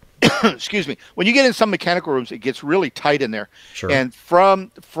excuse me, when you get in some mechanical rooms, it gets really tight in there. Sure. And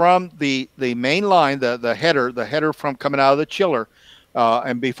from the main line, the header from coming out of the chiller,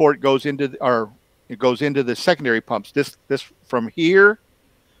 and before it goes into the secondary pumps, this from here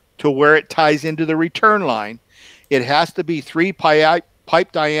to where it ties into the return line, it has to be 3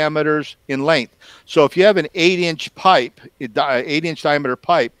 pipe diameters in length. So if you have an 8-inch pipe, 8-inch diameter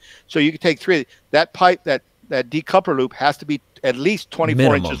pipe, so you can take 3. That pipe, that decoupler loop has to be at least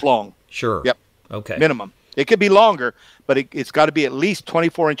 24 inches long. Sure. Yep. Okay. Minimum. It could be longer, but it's got to be at least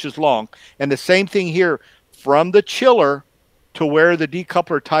 24 inches long. And the same thing here, from the chiller to where the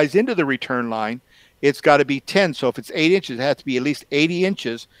decoupler ties into the return line, it's got to be 10. So if it's 8 inches, it has to be at least 80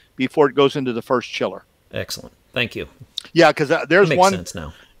 inches before it goes into the first chiller. Excellent. Thank you. Yeah, because there's Makes one sense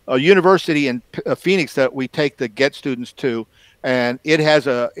now. A university in Phoenix that we take the GET students to, and it has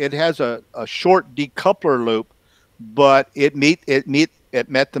a short decoupler loop, but it met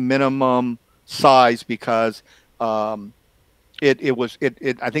the minimum size because I think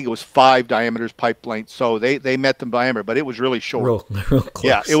it was 5 diameters pipe length, so they met the diameter, but it was really short. Real close.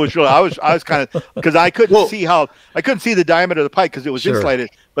 Yeah, it was really. I was kind of, because I couldn't see the diameter of the pipe because it was insulated.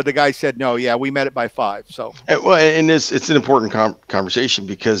 But the guy said no. Yeah, we met it by 5. So well, and it's an important conversation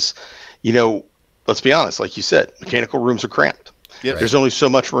because, let's be honest. Like you said, mechanical rooms are cramped. Yep. There's only so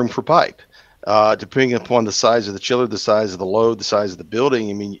much room for pipe. Depending upon the size of the chiller, the size of the load, the size of the building.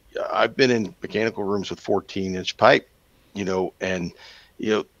 I mean, I've been in mechanical rooms with 14-inch pipe, and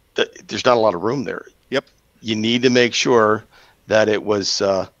there's not a lot of room there. Yep. You need to make sure that it was,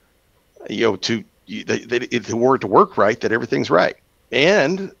 if the word to work right, that everything's right.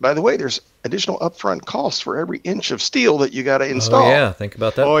 And by the way, there's additional upfront costs for every inch of steel that you got to install. Oh, yeah, think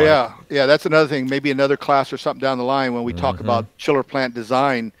about that. Oh, yeah. That's another thing. Maybe another class or something down the line when we talk about chiller plant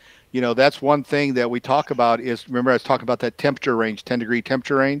design. That's one thing that we talk about is, remember I was talking about that temperature range, 10-degree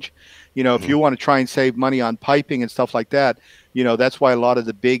temperature range. If you want to try and save money on piping and stuff like that, that's why a lot of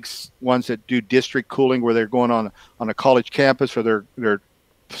the big ones that do district cooling, where they're going on a college campus or they're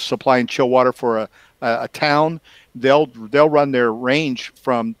supplying chill water for a town, they'll run their range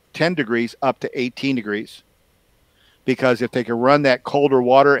from 10 degrees up to 18 degrees. Because if they can run that colder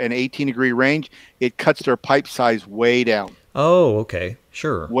water and 18-degree range, it cuts their pipe size way down. Oh, okay.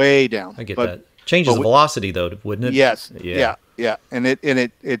 Sure. Way down. I get that. Changes the velocity though, wouldn't it? Yes. Yeah. And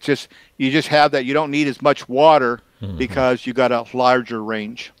it just, you just have that. You don't need as much water because you got a larger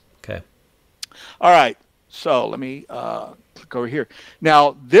range. Okay. All right. So let me click over here.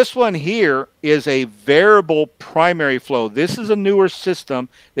 Now, this one here is a variable primary flow. This is a newer system.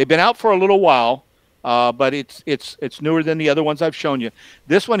 They've been out for a little while, but it's newer than the other ones I've shown you.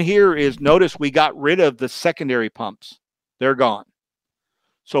 This one here is, notice we got rid of the secondary pumps. They're gone.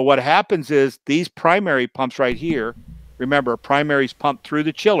 So what happens is these primary pumps right here, remember, primaries pump through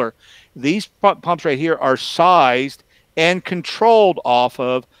the chiller. These pumps right here are sized and controlled off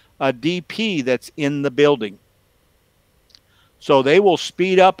of a DP that's in the building. So they will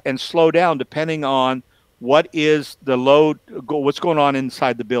speed up and slow down depending on what is the load, what's going on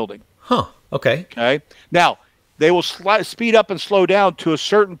inside the building. Huh. Okay. Okay. Now, they will speed up and slow down to a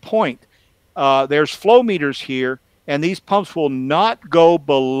certain point. There's flow meters here, and these pumps will not go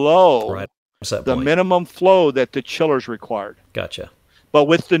below the minimum flow that the chiller's required. Gotcha. But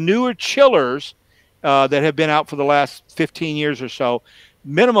with the newer chillers that have been out for the last 15 years or so,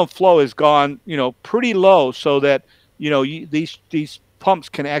 minimum flow has gone, pretty low, so that these pumps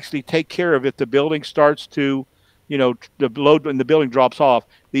can actually take care of, if the building starts to, the load in the building drops off,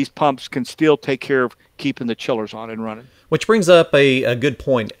 these pumps can still take care of keeping the chillers on and running. Which brings up a good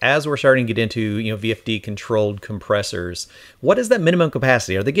point. As we're starting to get into VFD controlled compressors, what is that minimum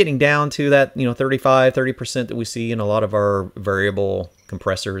capacity? Are they getting down to that 30% that we see in a lot of our variable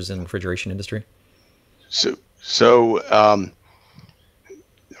compressors in the refrigeration industry? So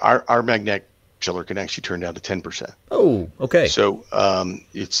our magnetic chiller can actually turn down to 10%. Oh, okay. So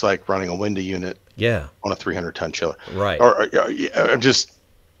it's like running a window unit on a 300-ton chiller. Right. Or I'm just,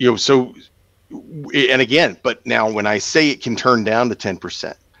 so, and again, but now when I say it can turn down to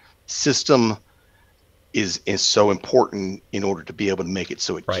 10%, system is so important in order to be able to make it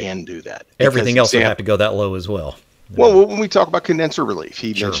so it can do that. Everything else would have to go that low as well. Well, when we talk about condenser relief,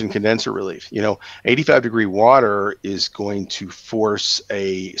 he Sure. mentioned condenser relief. 85-degree water is going to force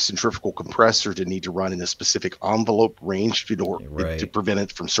a centrifugal compressor to need to run in a specific envelope range to prevent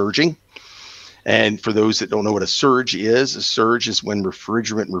it from surging. And for those that don't know what a surge is when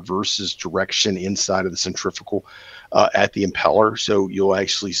refrigerant reverses direction inside of the centrifugal at the impeller. So you'll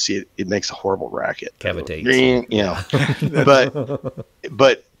actually see it makes a horrible racket. Cavitates.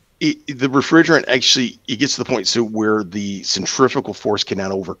 But the refrigerant actually, it gets to the point where the centrifugal force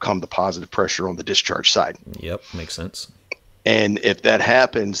cannot overcome the positive pressure on the discharge side. Yep, makes sense. And if that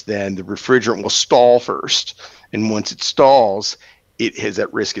happens, then the refrigerant will stall first. And once it stalls, it has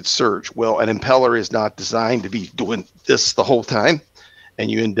at risk its surge. Well, an impeller is not designed to be doing this the whole time,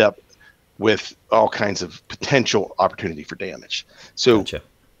 and you end up with all kinds of potential opportunity for damage. So Gotcha.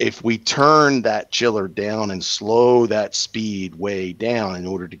 If we turn that chiller down and slow that speed way down in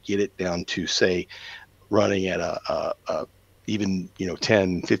order to get it down to, say, running at even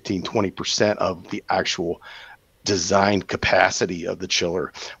 10, 15, 20% of the actual designed capacity of the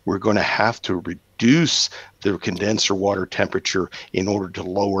chiller, we're going to have to reduce the condenser water temperature in order to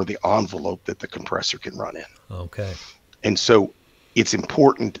lower the envelope that the compressor can run in. Okay. And so it's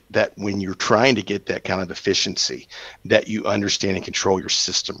important that when you're trying to get that kind of efficiency, that you understand and control your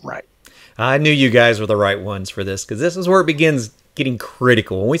system right. I knew you guys were the right ones for this, because this is where it begins getting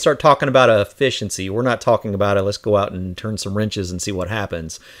critical. When we start talking about efficiency, we're not talking about let's go out and turn some wrenches and see what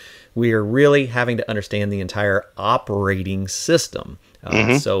happens. We are really having to understand the entire operating system.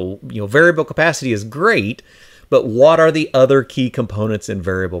 So, variable capacity is great, but what are the other key components in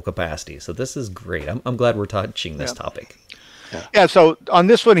variable capacity? So this is great. I'm glad we're touching this topic. Yeah, so on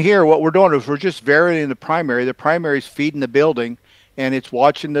this one here, what we're doing is we're just varying the primary. The primary is feeding the building, and it's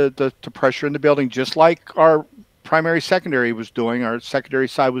watching the pressure in the building, just like our secondary was doing. Our secondary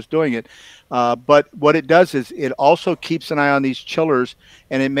side was doing it. But what it does is it also keeps an eye on these chillers,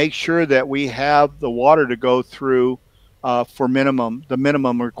 and it makes sure that we have the water to go through for the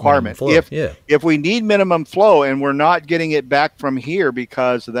minimum requirement. If we need minimum flow and we're not getting it back from here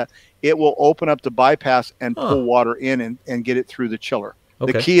because of that, it will open up the bypass and pull water in and get it through the chiller.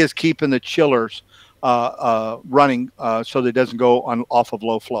 Okay. The key is keeping the chillers running so that it doesn't go off of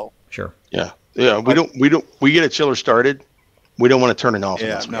low flow. Sure. Yeah. We get a chiller started. We don't want to turn it off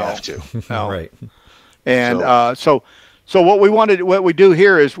unless we have to. No. Right. And so what we do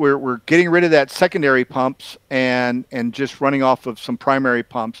here is we're getting rid of that secondary pumps and just running off of some primary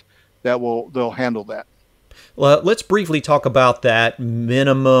pumps they'll handle that. Well, let's briefly talk about that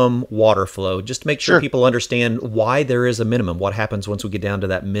minimum water flow, just to make sure people understand why there is a minimum. What happens once we get down to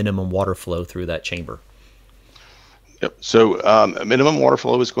that minimum water flow through that chamber? Yep. So a minimum water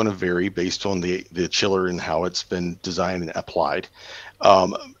flow is going to vary based on the chiller and how it's been designed and applied.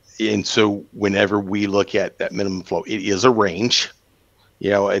 And so whenever we look at that minimum flow, it is a range.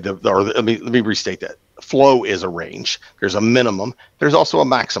 Let me restate that. Flow is a range. There's a minimum. There's also a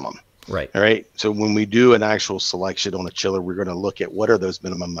maximum. Right. All right. So when we do an actual selection on a chiller, we're going to look at what are those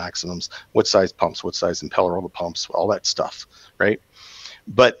minimum maximums, what size pumps, what size impeller, all the pumps, all that stuff. Right.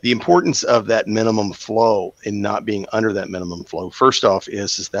 But the importance of that minimum flow and not being under that minimum flow, first off,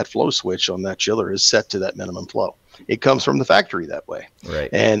 is that flow switch on that chiller is set to that minimum flow. It comes from the factory that way. Right.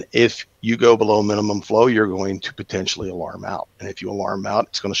 And if you go below minimum flow, you're going to potentially alarm out. And if you alarm out,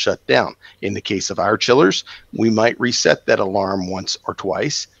 it's going to shut down. In the case of our chillers, we might reset that alarm once or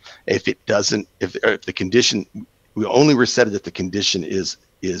twice. If it doesn't, if the condition, we only reset it if the condition is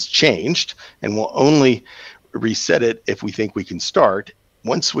changed, and we'll only reset it if we think we can start.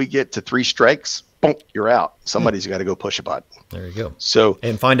 Once we get to 3 strikes, boom, you're out. Somebody's got to go push a button. There you go. So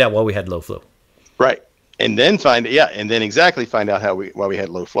and find out why we had low flow. Right. And then find out why we had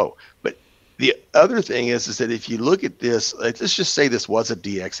low flow. But the other thing is that if you look at this, let's just say this was a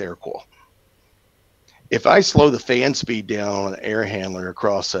DX air coil. If I slow the fan speed down on an air handler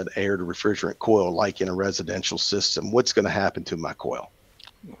across an air to refrigerant coil, like in a residential system, what's going to happen to my coil?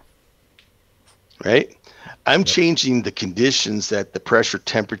 Right? I'm changing the conditions that the pressure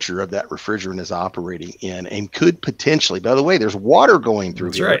temperature of that refrigerant is operating in, and could potentially, by the way, there's water going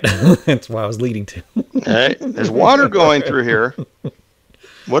through here. That's right. That's what I was leading to. All right? There's water going through here.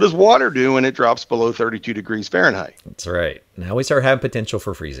 What does water do when it drops below 32 degrees Fahrenheit? That's right. Now we start having potential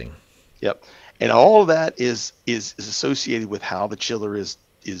for freezing. Yep. And all of that is associated with how the chiller is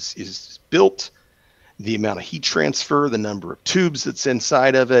built, the amount of heat transfer, the number of tubes that's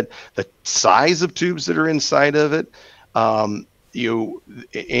inside of it, the size of tubes that are inside of it. And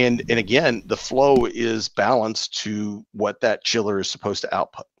again, the flow is balanced to what that chiller is supposed to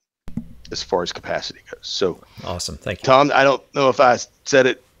output as far as capacity goes. So awesome. Thank you, Tom. I don't know if I said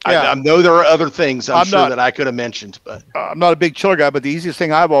it Yeah. I know there are other things I'm sure not, that I could have mentioned, but I'm not a big chiller guy, but the easiest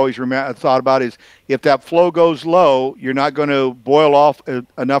thing I've always thought about is if that flow goes low, you're not going to boil off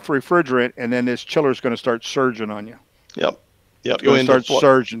enough refrigerant, and then this chiller is going to start surging on you. yep. It's going to start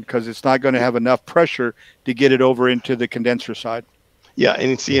surging because it's not going to have enough pressure to get it over into the condenser side. Yeah,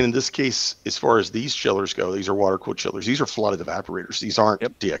 and see, in this case, as far as these chillers go, these are water-cooled chillers. These are flooded evaporators. These aren't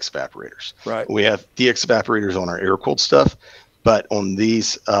DX evaporators. Right. We have DX evaporators on our air-cooled stuff, but on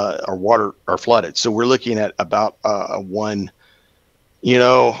these, our water are flooded. So we're looking at about a 1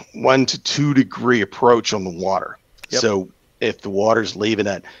 to 2 degree approach on the water. Yep. So if the water's leaving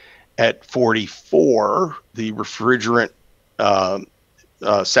at 44, the refrigerant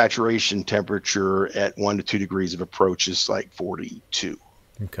saturation temperature at 1 to 2 degrees of approach is like 42.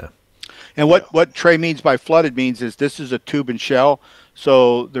 Okay. And what Trey means by flooded means is this is a tube and shell,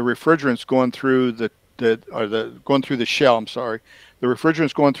 so the refrigerant's going through going through the shell. I'm sorry, the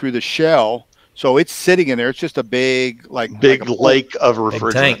refrigerant's going through the shell, so it's sitting in there. It's just a big lake of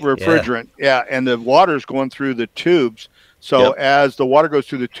refrigerant. Yeah, and the water's going through the tubes. So as the water goes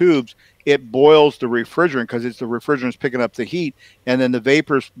through the tubes, it boils the refrigerant because it's the refrigerant's picking up the heat, and then the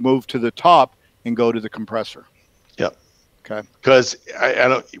vapors move to the top and go to the compressor. Yep. Okay. Because I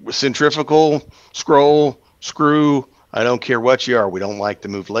don't centrifugal, screw. I don't care what you are. We don't like to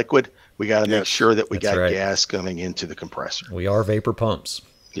move liquid. We got to make sure that we got gas coming into the compressor. We are vapor pumps.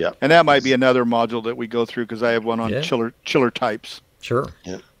 Yeah. And that might be another module that we go through because I have one on chiller types. Sure.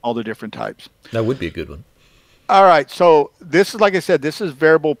 Yeah. All the different types. That would be a good one. All right. So this is, like I said, this is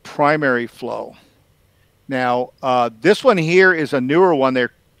variable primary flow. Now, this one here is a newer one.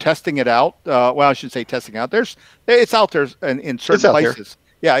 They're testing it out. Well, I should say testing out. It's out there in certain places.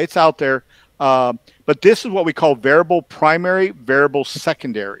 Yeah, it's out there. But this is what we call variable primary, variable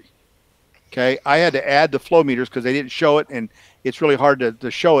secondary. Okay. I had to add the flow meters because they didn't show it, and it's really hard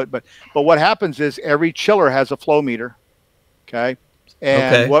to show it. But what happens is every chiller has a flow meter. Okay.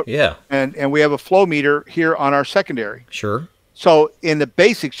 And and we have a flow meter here on our secondary. Sure. So in the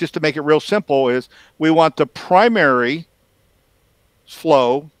basics, just to make it real simple, is we want the primary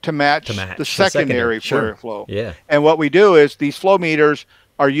flow to match the secondary flow. Yeah. And what we do is these flow meters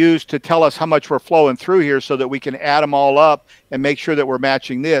are used to tell us how much we're flowing through here so that we can add them all up and make sure that we're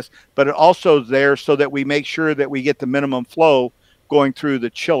matching this. But it also is there so that we make sure that we get the minimum flow going through the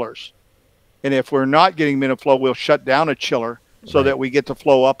chillers. And if we're not getting minimum flow, we'll shut down a chiller so that we get the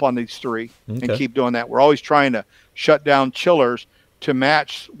flow up on these three and keep doing that. We're always trying to shut down chillers to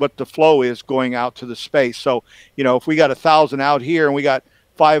match what the flow is going out to the space. So, if we got 1,000 out here and we got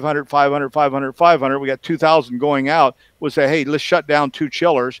 500, 500, 500, 500, we got 2,000 going out, we'll say, hey, let's shut down 2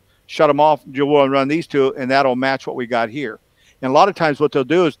 chillers, shut them off, we'll run these 2, and that'll match what we got here. And a lot of times what they'll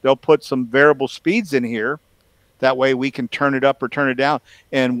do is they'll put some variable speeds in here. That way we can turn it up or turn it down,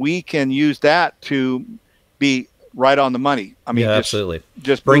 and we can use that to be right on the money. I mean, absolutely.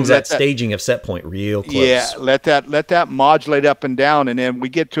 Just brings that staging of set point real close. Yeah, let that modulate up and down, and then we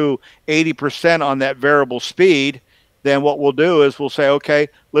get to 80% on that variable speed. Then what we'll do is we'll say, okay,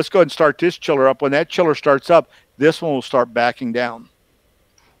 let's go ahead and start this chiller up. When that chiller starts up, this one will start backing down.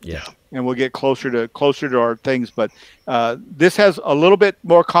 Yeah. And we'll get closer to our things. But this has a little bit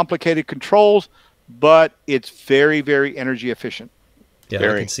more complicated controls, but it's very, very energy efficient.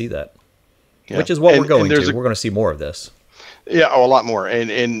 Yeah, I can see that. Yeah. Which is what we're going to. We're going to see more of this. Yeah, a lot more.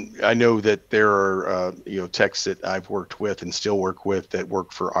 And I know that there are techs that I've worked with and still work with that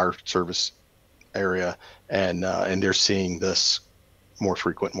work for our service area, and they're seeing this more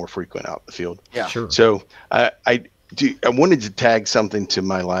frequent out in the field. Yeah, sure. So I wanted to tag something to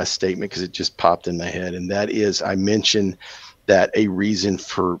my last statement because it just popped in my head, and that is I mentioned that a reason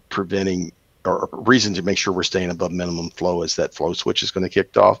for preventing or a reason to make sure we're staying above minimum flow is that flow switch is going to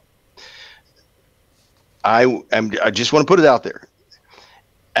kick off. I just want to put it out there.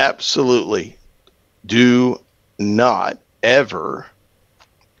 Absolutely do not ever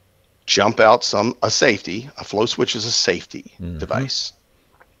jump out a safety. A flow switch is a safety device.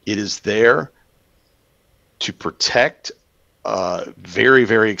 It is there to protect a very,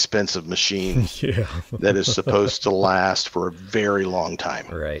 very expensive machine that is supposed to last for a very long time.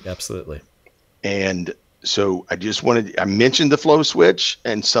 Right, absolutely. And so I mentioned the flow switch,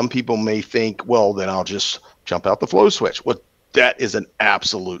 and some people may think, well, then I'll just jump out the flow switch. Well, that is an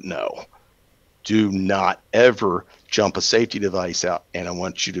absolute no. Do not ever jump a safety device out. And I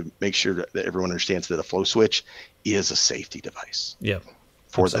want you to make sure that everyone understands that a flow switch is a safety device. Yeah.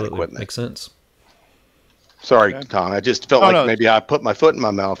 For that equipment. Makes sense. Sorry, Tom. I just felt maybe I put my foot in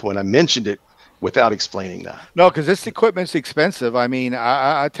my mouth when I mentioned it without explaining that. No, because this equipment's expensive. I mean,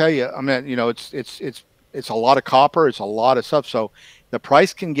 I tell you, I mean, it's a lot of copper. It's a lot of stuff. So the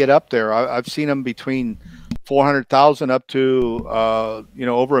price can get up there. I've seen them between 400,000 up to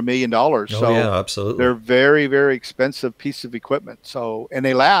over $1 million. So yeah, absolutely. they're very, very expensive piece of equipment. So, and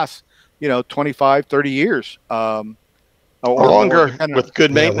they last 25, 30 years. Or longer with good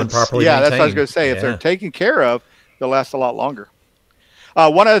when maintenance. properly Yeah, that's what I was maintained. going to say. If they're taken care of, they'll last a lot longer.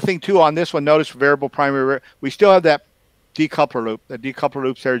 One other thing too on this one, notice variable primary, we still have that decoupler loop. The decoupler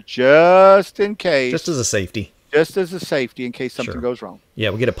loop's there just in case. Just as a safety. Just as a safety in case something goes wrong.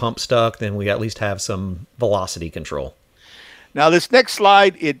 Yeah, we get a pump stuck, then we at least have some velocity control. Now this next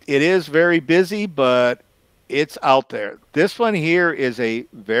slide, it is very busy, but it's out there. This one here is a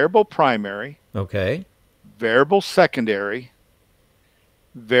variable primary. Okay. Variable secondary,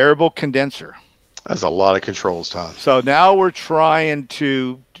 variable condenser. That's a lot of controls, Tom. So now we're trying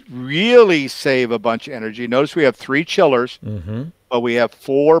to really save a bunch of energy. Notice we have 3 chillers, but we have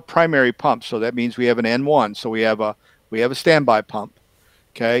 4 primary pumps. So that means we have an N1. So we have a standby pump.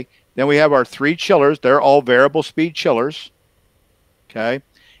 Okay. Then we have our 3 chillers. They're all variable speed chillers. Okay.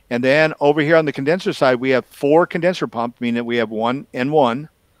 And then over here on the condenser side, we have 4 condenser pumps, meaning that we have 1 N1,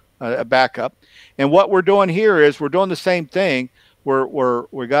 a backup. And what we're doing here is we're doing the same thing. We're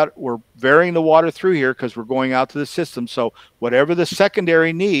varying the water through here because we're going out to the system. So whatever the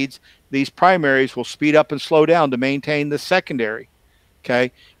secondary needs, these primaries will speed up and slow down to maintain the secondary.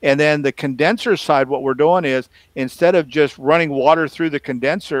 Okay. And then the condenser side, what we're doing is instead of just running water through the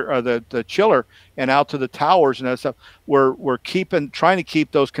condenser or the chiller and out to the towers and that stuff, we're trying to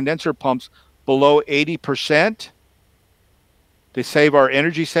keep those condenser pumps below 80% to save our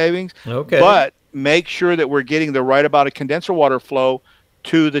energy savings. Okay. But make sure that we're getting the right amount of condenser water flow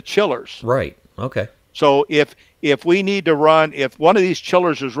to the chillers. Right. Okay. So if we need to run, if one of these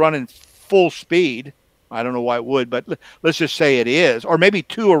chillers is running full speed, I don't know why it would, but let's just say it is, or maybe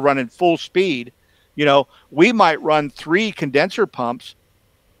 2 are running full speed, we might run 3 condenser pumps,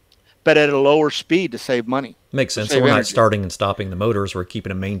 but at a lower speed to save money. Makes sense. So we're not starting and stopping the motors. We're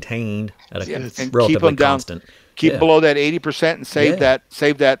keeping them maintained at a relatively keep them down, constant. Keep below that 80% and save that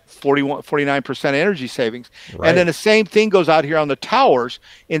 49% energy savings. Right. And then the same thing goes out here on the towers.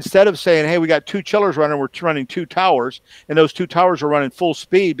 Instead of saying, hey, we got 2 chillers running, we're running 2 towers, and those 2 towers are running full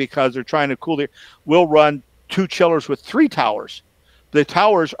speed because they're trying to cool we'll run 2 chillers with 3 towers. The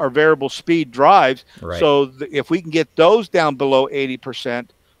towers are variable speed drives. Right. So if we can get those down below 80%,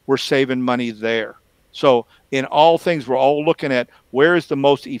 we're saving money there. So in all things, we're all looking at where is the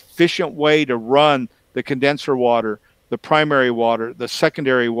most efficient way to run the condenser water, the primary water, the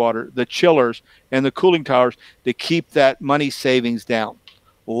secondary water, the chillers, and the cooling towers to keep that money savings down.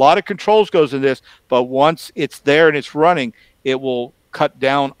 A lot of controls goes in this, but once it's there and it's running, it will cut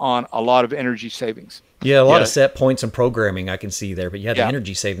down on a lot of energy savings. Yeah, a lot of set points and programming I can see there, but the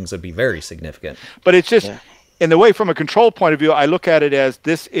energy savings would be very significant. But it's just, in the way from a control point of view, I look at it as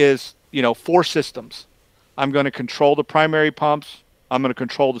this is, 4 systems. I'm going to control the primary pumps. I'm going to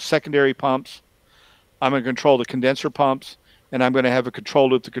control the secondary pumps. I'm going to control the condenser pumps, and I'm going to have a control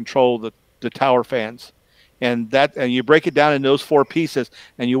loop to control the tower fans. And you break it down in those 4 pieces,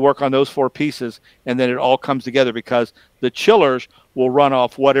 and you work on those 4 pieces, and then it all comes together because the chillers will run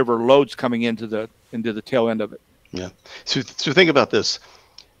off whatever load's coming into the tail end of it. Yeah. So think about this.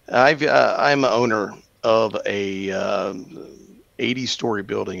 I'm an owner of a 80-story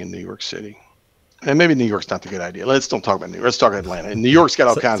building in New York City. And maybe New York's not the good idea. Let's don't talk about New York. Let's talk Atlanta. And New York's got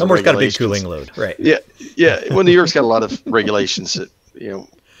all kinds of regulations. Somewhere's got a big cooling load, right? Yeah, yeah. Well, New York's got a lot of regulations that,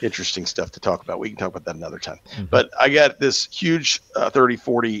 interesting stuff to talk about. We can talk about that another time. But I got this huge 30,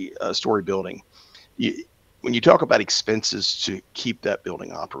 40 story building. When you talk about expenses to keep that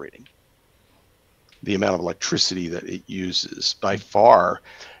building operating, the amount of electricity that it uses, by far,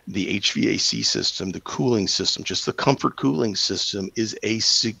 the HVAC system, the cooling system, just the comfort cooling system is a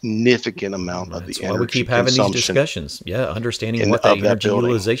significant amount of the energy. That's why we keep having these discussions. Yeah, understanding what that energy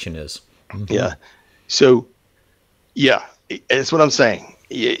utilization is. Yeah. So, yeah, it's what I'm saying.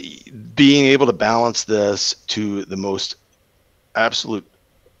 Being able to balance this to the most absolute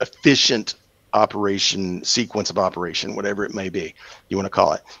efficient operation, sequence of operation, whatever it may be, you want to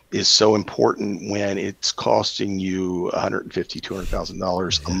call it, is so important when it's costing you $150,000,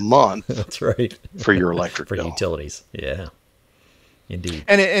 $200,000 a month. That's right. For your electric bill. Utilities. Yeah, indeed.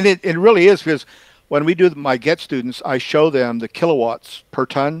 And it really is, because when we do my GET students, I show them the kilowatts per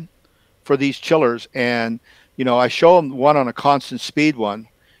ton for these chillers, and I show them one on a constant speed one,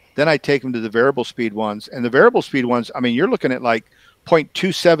 then I take them to the variable speed ones, and the variable speed ones, I mean, you're looking at like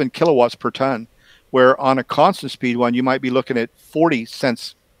 0.27 kilowatts per ton, where on a constant speed one, you might be looking at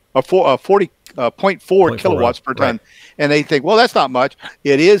 0.4 kilowatts per ton. Right. And they think, well, that's not much.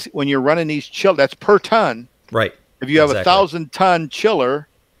 It is when you're running these that's per ton. Right. If you have a Exactly. 1,000-ton chiller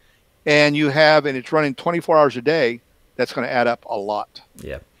and it's running 24 hours a day, that's going to add up a lot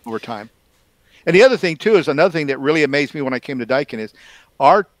Yeah. over time. And the other thing too is another thing that really amazed me when I came to Daikin is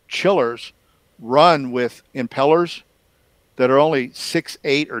our chillers run with impellers that are only 6,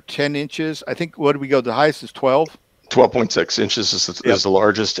 8, or 10 inches. I think what do we go? The highest is 12. 12.6 inches is the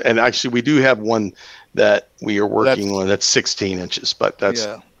largest. And actually, we do have one that we are working on that's 16 inches, but that's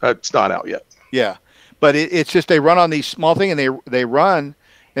not out yet. Yeah. But it's just they run on these small thing, and they run,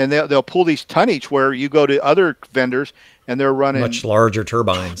 and they'll pull these tonnage where you go to other vendors, and they're running much larger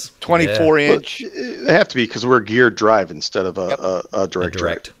turbines. 24-inch. Well, they have to be because we're a geared drive instead of a direct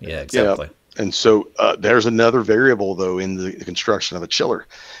drive. Yeah, exactly. Yeah. And so there's another variable, though, in the construction of a chiller,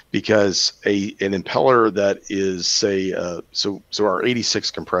 because an impeller that is, say, so our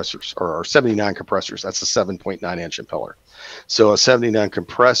 86 compressors or our 79 compressors, that's a 7.9-inch impeller. So a 79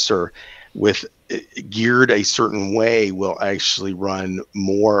 compressor with geared a certain way will actually run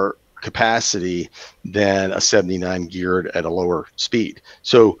more capacity than a 79 geared at a lower speed.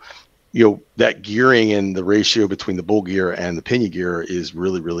 So that gearing and the ratio between the bull gear and the pinion gear is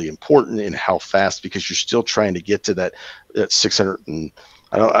really, really important in how fast, because you're still trying to get to that 600 and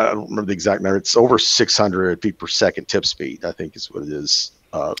I don't remember the exact number. It's over 600 feet per second tip speed, I think is what it is.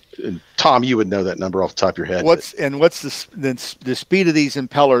 And Tom, you would know that number off the top of your head. What's the speed of these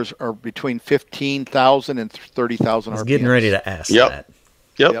impellers are between 15,000 and 30,000 RPM. I was getting ready to ask that.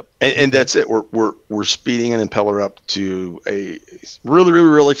 Yep. And that's it. We're speeding an impeller up to a really, really,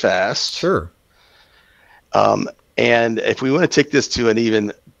 really fast. Sure. And if we want to take this to an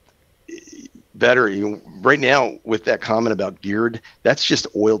even better, right now with that comment about geared, that's just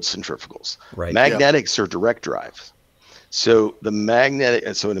oiled centrifugals. Right. Magnetics are direct drives. So an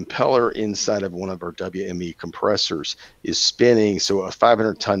impeller inside of one of our WME compressors is spinning. So a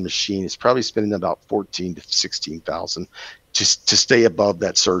 500-ton machine is probably spinning about 14 to 16,000 just to stay above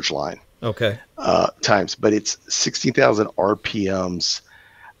that surge line. Okay. Times, but it's 16,000 RPMs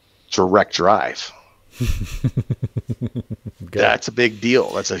direct drive. That's a big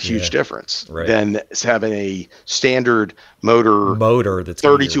deal. That's a huge difference. Right. Than having a standard motor that's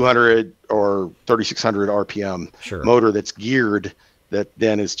 3,200 or 3,600 RPM motor that's geared, that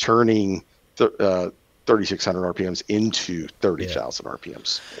then is turning 3,600 RPMs into 30,000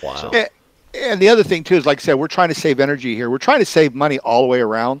 RPMs. Wow. So. And the other thing too is, like I said, we're trying to save energy here. We're trying to save money all the way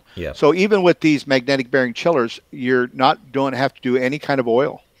around. Yeah. So even with these magnetic bearing chillers, you're not have to do any kind of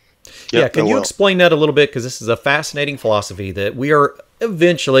oil. Yeah, can you explain that a little bit? Because this is a fascinating philosophy that we are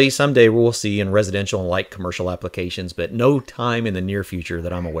eventually, someday, we'll see in residential and light commercial applications, but no time in the near future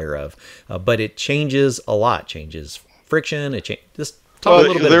that I'm aware of. But it changes a lot. Changes friction. Just talk a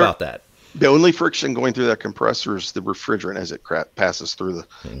little bit about that. The only friction going through that compressor is the refrigerant as it passes through the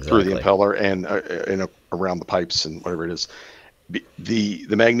impeller and around the pipes and whatever it is. The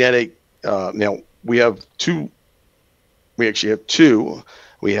magnetic. Now we have two. We actually have two.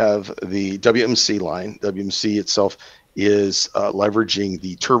 We have the WMC line. WMC itself is leveraging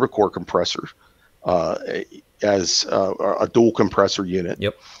the turbocore compressor as a dual compressor unit.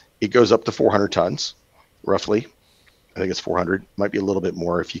 Yep. It goes up to 400 tons, roughly. I think it's 400. Might be a little bit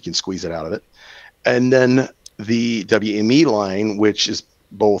more if you can squeeze it out of it. And then the WME line, which is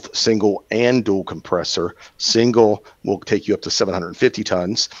both single and dual compressor. Single will take you up to 750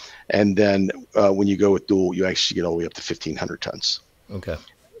 tons. And then when you go with dual, you actually get all the way up to 1,500 tons. Okay.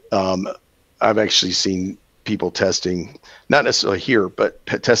 I've actually seen people testing, not necessarily here, but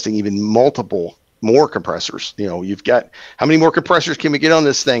testing even more compressors. You've got, how many more compressors can we get on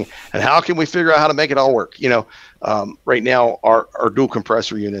this thing, and how can we figure out how to make it all work? Right now our dual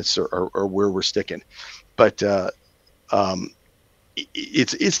compressor units are where we're sticking, but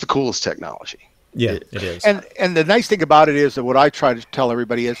it's the coolest technology. Yeah, it is. And the nice thing about it is that what I try to tell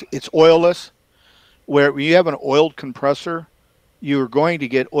everybody is it's oilless. Where you have an oiled compressor, you're going to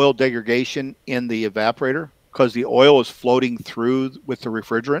get oil degradation in the evaporator because the oil is floating through with the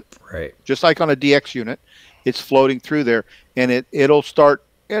refrigerant. Right. Just like on a DX unit, it's floating through there, and it'll start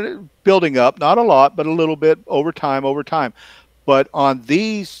building up, not a lot, but a little bit over time. But on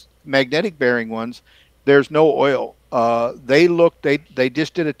these magnetic bearing ones, there's no oil. They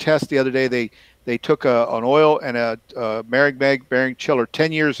just did a test the other day. They took an oil and a magnetic bearing chiller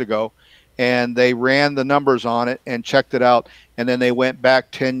 10 years ago, and they ran the numbers on it and checked it out. And then they went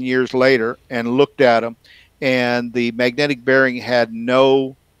back 10 years later and looked at them, and the magnetic bearing had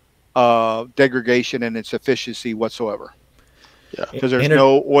no degradation in its efficiency whatsoever. Yeah, because there's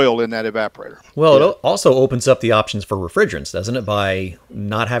no oil in that evaporator. Well, it also opens up the options for refrigerants, doesn't it, by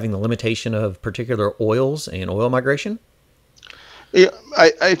not having the limitation of particular oils and oil migration? Yeah,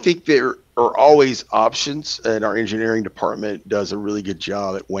 I think there are always options, and our engineering department does a really good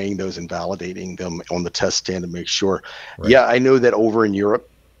job at weighing those and validating them on the test stand to make sure. Right. Yeah, I know that over in Europe,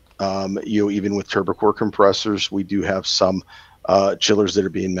 even with turbocore compressors, we do have some chillers that are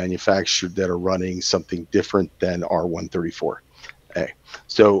being manufactured that are running something different than our 134A.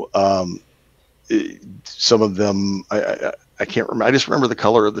 So some of them, I can't remember. I just remember the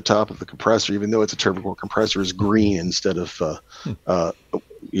color of the top of the compressor, even though it's a turbocore compressor, is green instead of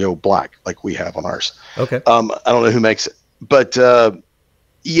black like we have on ours. Okay. I don't know who makes it, but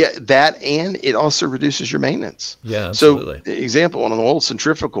yeah, that, and it also reduces your maintenance. Yeah, absolutely. So, example, on an oil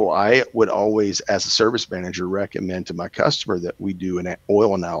centrifugal, I would always, as a service manager, recommend to my customer that we do an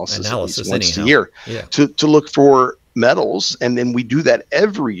oil analysis at least once a year to look for metals, and then we do that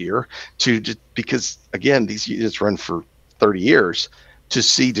every year because again, these units run for 30 years, to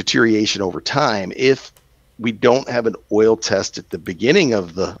see deterioration over time. If we don't have an oil test at the beginning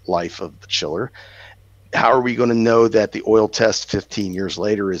of the life of the chiller, how are we going to know that the oil test 15 years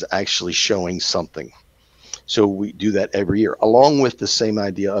later is actually showing something? So we do that every year, along with the same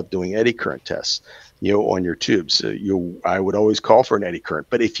idea of doing eddy current tests, on your tubes. I would always call for an eddy current,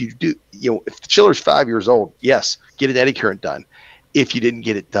 but if you do, if the chiller's 5 years old, yes, get an eddy current done. If you didn't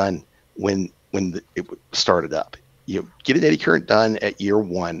get it done when it started up, get an eddy current done at year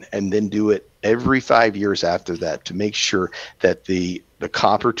 1, and then do it every 5 years after that to make sure that the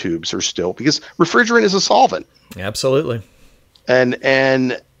copper tubes are still, because refrigerant is a solvent. Absolutely. And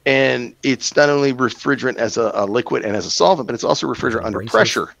it's not only refrigerant as a liquid and as a solvent, but it's also refrigerant under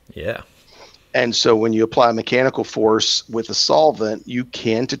pressure. Yeah. And so when you apply mechanical force with a solvent, you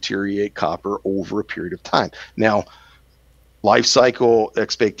can deteriorate copper over a period of time. Now, life cycle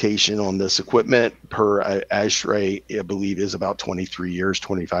expectation on this equipment per ASHRAE, I believe, is about 23 years,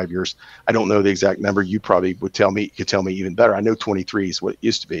 25 years. I don't know the exact number. You probably could tell me even better. I know 23 is what it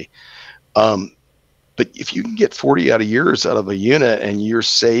used to be. But if you can get 40 years out of a unit, and you're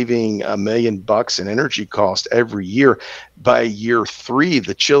saving $1 million in energy cost every year, by year 3,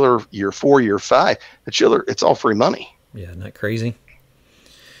 the chiller, year 4, year 5, the chiller, it's all free money. Yeah, isn't that crazy?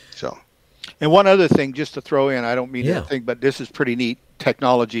 So. And one other thing, just to throw in, I don't mean to think, but this is pretty neat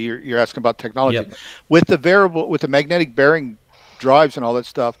technology. You're asking about technology. Yep. With the magnetic bearing drives and all that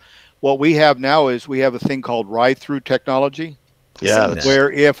stuff. What we have now is we have a thing called ride-through technology. Yeah.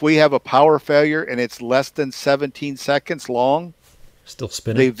 Where if we have a power failure and it's less than 17 seconds long, still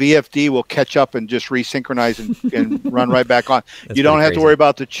spinning, the VFD will catch up and just resynchronize and run right back on. You don't have to worry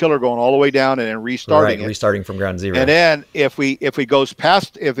about the chiller going all the way down and then restarting restarting from ground zero. And then if we goes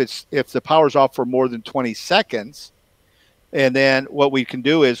past, if the power's off for more than 20 seconds, and then what we can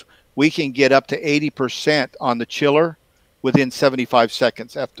do is we can get up to 80% on the chiller within 75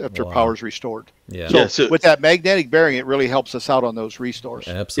 seconds after power's restored. Yeah. So with that magnetic bearing, it really helps us out on those restores.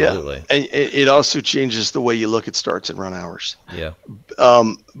 Absolutely. Yeah. And it also changes the way you look at starts and run hours. Yeah.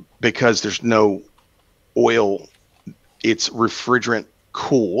 Because there's no oil, it's refrigerant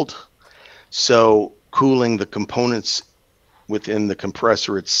cooled. So cooling the components within the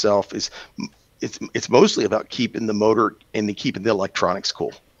compressor itself it's mostly about keeping the motor and keeping the electronics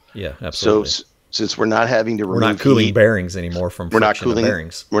cool. Yeah, absolutely. So since we're not having to remove cooling heat, bearings anymore from we're not cooling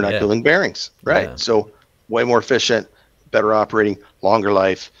bearings. We're not cooling bearings, right? Yeah. So way more efficient, better operating, longer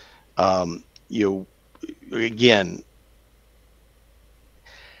life. Again,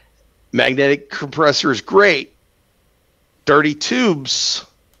 magnetic compressor is great. Dirty tubes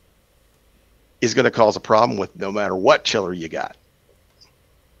is going to cause a problem with no matter what chiller you got.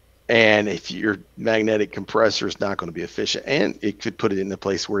 And if your magnetic compressor is not going to be efficient, and it could put it in a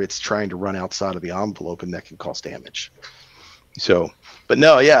place where it's trying to run outside of the envelope, and that can cause damage. So, but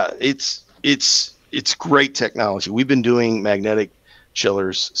no, yeah, it's great technology. We've been doing magnetic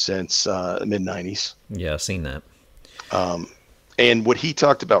chillers since the mid 90s. Yeah, I've seen that. And what he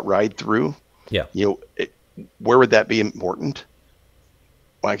talked about ride through, where would that be important?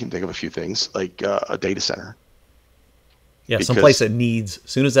 Well, I can think of a few things, like a data center. Yeah, someplace that needs,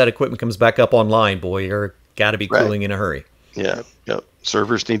 as soon as that equipment comes back up online, boy, you're got to be cooling in a hurry. Yeah,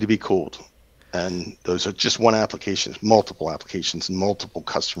 servers need to be cooled. And those are just one application, multiple applications and multiple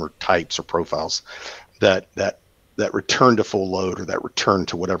customer types or profiles that return to full load, or that return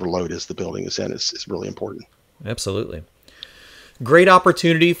to whatever load is the building is in, is really important. Absolutely. Great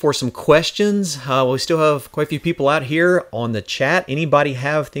opportunity for some questions. We still have quite a few people out here on the chat. Anybody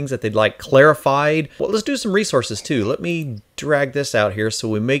have things that they'd like clarified? Well, let's do some resources too. Let me drag this out here so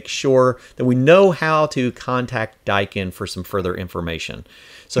we make sure that we know how to contact Daikin for some further information.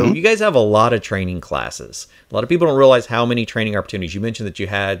 So you guys have a lot of training classes. A lot of people don't realize how many training opportunities. You mentioned that you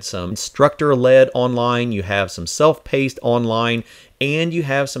had some instructor-led online, you have some self-paced online, and you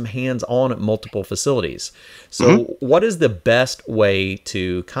have some hands-on at multiple facilities. So what is the best way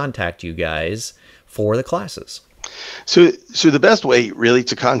to contact you guys for the classes? So the best way really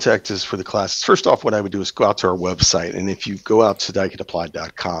to contact us for the classes, first off, what I would do is go out to our website. And if you go out to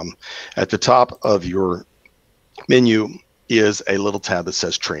daikinapplied.com, at the top of your menu is a little tab that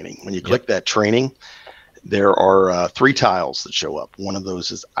says training. When you click that training, there are 3 tiles that show up. One of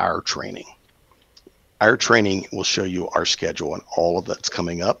those is our training. Our training will show you our schedule and all of that's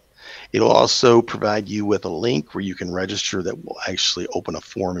coming up. It'll also provide you with a link where you can register that will actually open a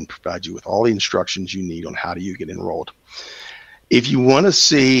form and provide you with all the instructions you need on how do you get enrolled. If you want to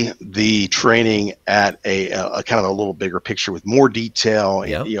see the training at a kind of a little bigger picture with more detail,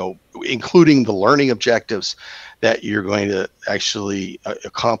 you know, including the learning objectives that you're going to actually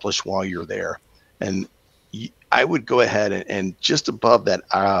accomplish while you're there, and I would go ahead and just above that,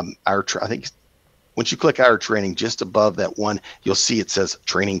 I think once you click our training, just above that one, you'll see it says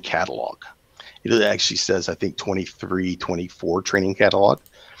training catalog. It actually says, I think, 23, 24 training catalog.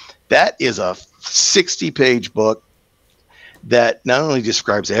 That is a 60-page book that not only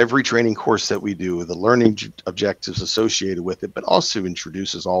describes every training course that we do, the learning objectives associated with it, but also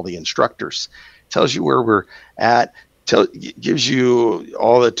introduces all the instructors, tells you where we're at, gives you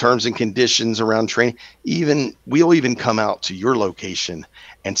all the terms and conditions around training. We'll even come out to your location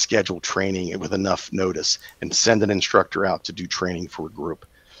and schedule training with enough notice and send an instructor out to do training for a group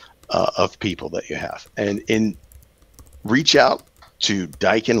of people that you have. And reach out to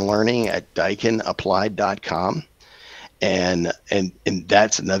Daikin Learning at daikinapplied.com. And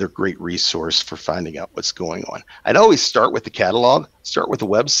that's another great resource for finding out what's going on. I'd always start with the catalog, start with the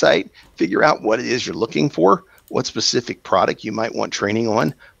website, figure out what it is you're looking for, what specific product you might want training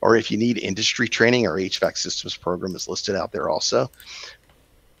on, or if you need industry training, our HVAC systems program is listed out there also.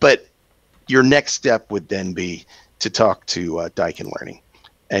 But your next step would then be to talk to Daikin Learning,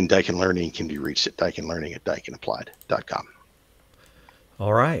 and Daikin Learning can be reached at daikinapplied.com.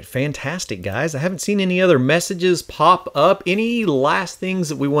 All right, fantastic, guys. I haven't seen any other messages pop up. Any last things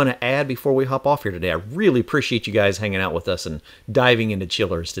that we want to add before we hop off here today? I really appreciate you guys hanging out with us and diving into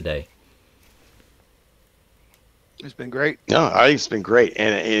chillers today. It's been great. No, I think it's been great.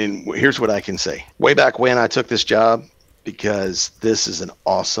 And here's what I can say. Way back when I took this job, because this is an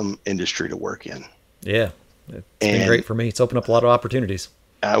awesome industry to work in. Yeah, it's been great for me. It's opened up a lot of opportunities.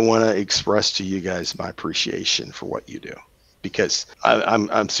 I want to express to you guys my appreciation for what you do, because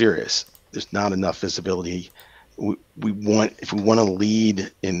I'm serious. There's not enough visibility. If we want to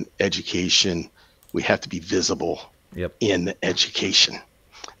lead in education, we have to be visible in education.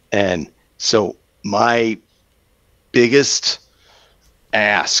 And so my biggest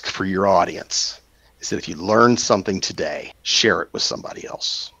ask for your audience is that if you learned something today, share it with somebody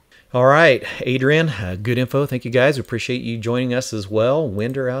else. All right, Adrian, good info. Thank you, guys. We appreciate you joining us as well.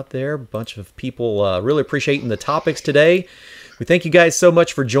 Winder out there, a bunch of people really appreciating the topics today. We thank you guys so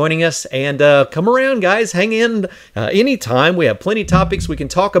much for joining us, and come around, guys. Hang in anytime. We have plenty of topics we can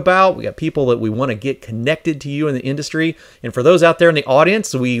talk about. We got people that we want to get connected to you in the industry. And for those out there in the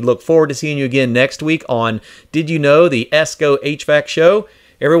audience, we look forward to seeing you again next week on Did You Know, the ESCO HVAC show.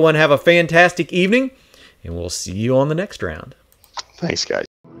 Everyone have a fantastic evening, and we'll see you on the next round. Thanks, guys.